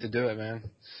can't wait to do it, man.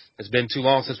 It's been too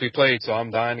long since we played, so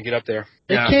I'm dying to get up there.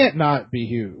 It can't not be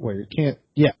huge. Wait, it can't.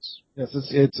 Yes,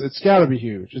 it's got to be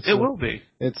huge. It will be.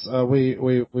 It's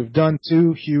we've done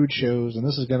 2 huge shows, and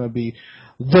this is going to be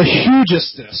the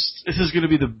hugestest. This is going to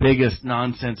be the biggest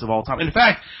nonsense of all time. In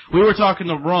fact, we were talking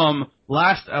to Rum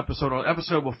last episode, or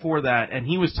episode before that, and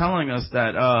he was telling us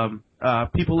that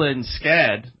people in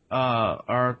SCAD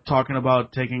are talking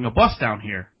about taking a bus down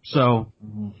here. So.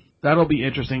 Mm-hmm. That'll be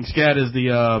interesting. SCAD is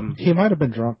the he might have been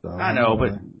drunk though. I know,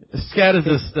 but SCAD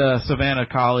is the Savannah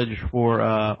College for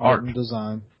art and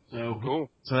design. So cool.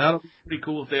 So that'll be pretty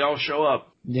cool if they all show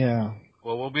up. Yeah.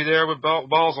 Well, we'll be there with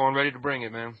balls on, ready to bring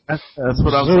it, man. That's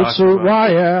what I'm talking about.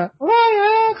 Riot.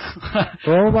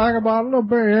 Throw back a bottle of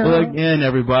beer. Well, again,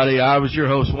 everybody, I was your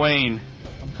host, Wayne.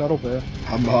 I'm Cuddle Bear.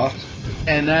 I'm Mark.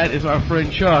 And that is our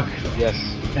friend Chuck. Yes.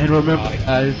 And remember,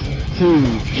 guys, to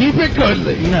keep it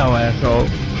goodly. No, asshole.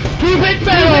 Keep it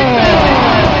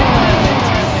metal!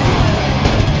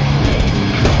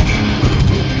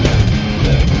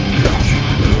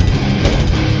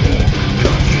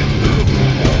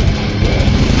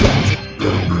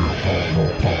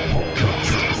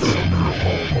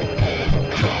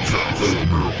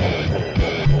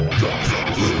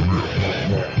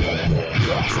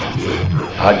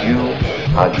 Adieu,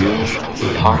 adieu,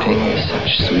 parting is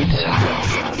such sweet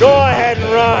sorrow. Go ahead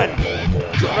and run.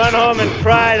 Run home and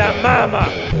cry to mama.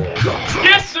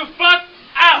 Get the fuck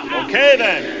out! Okay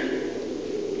then.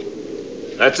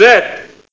 That's it.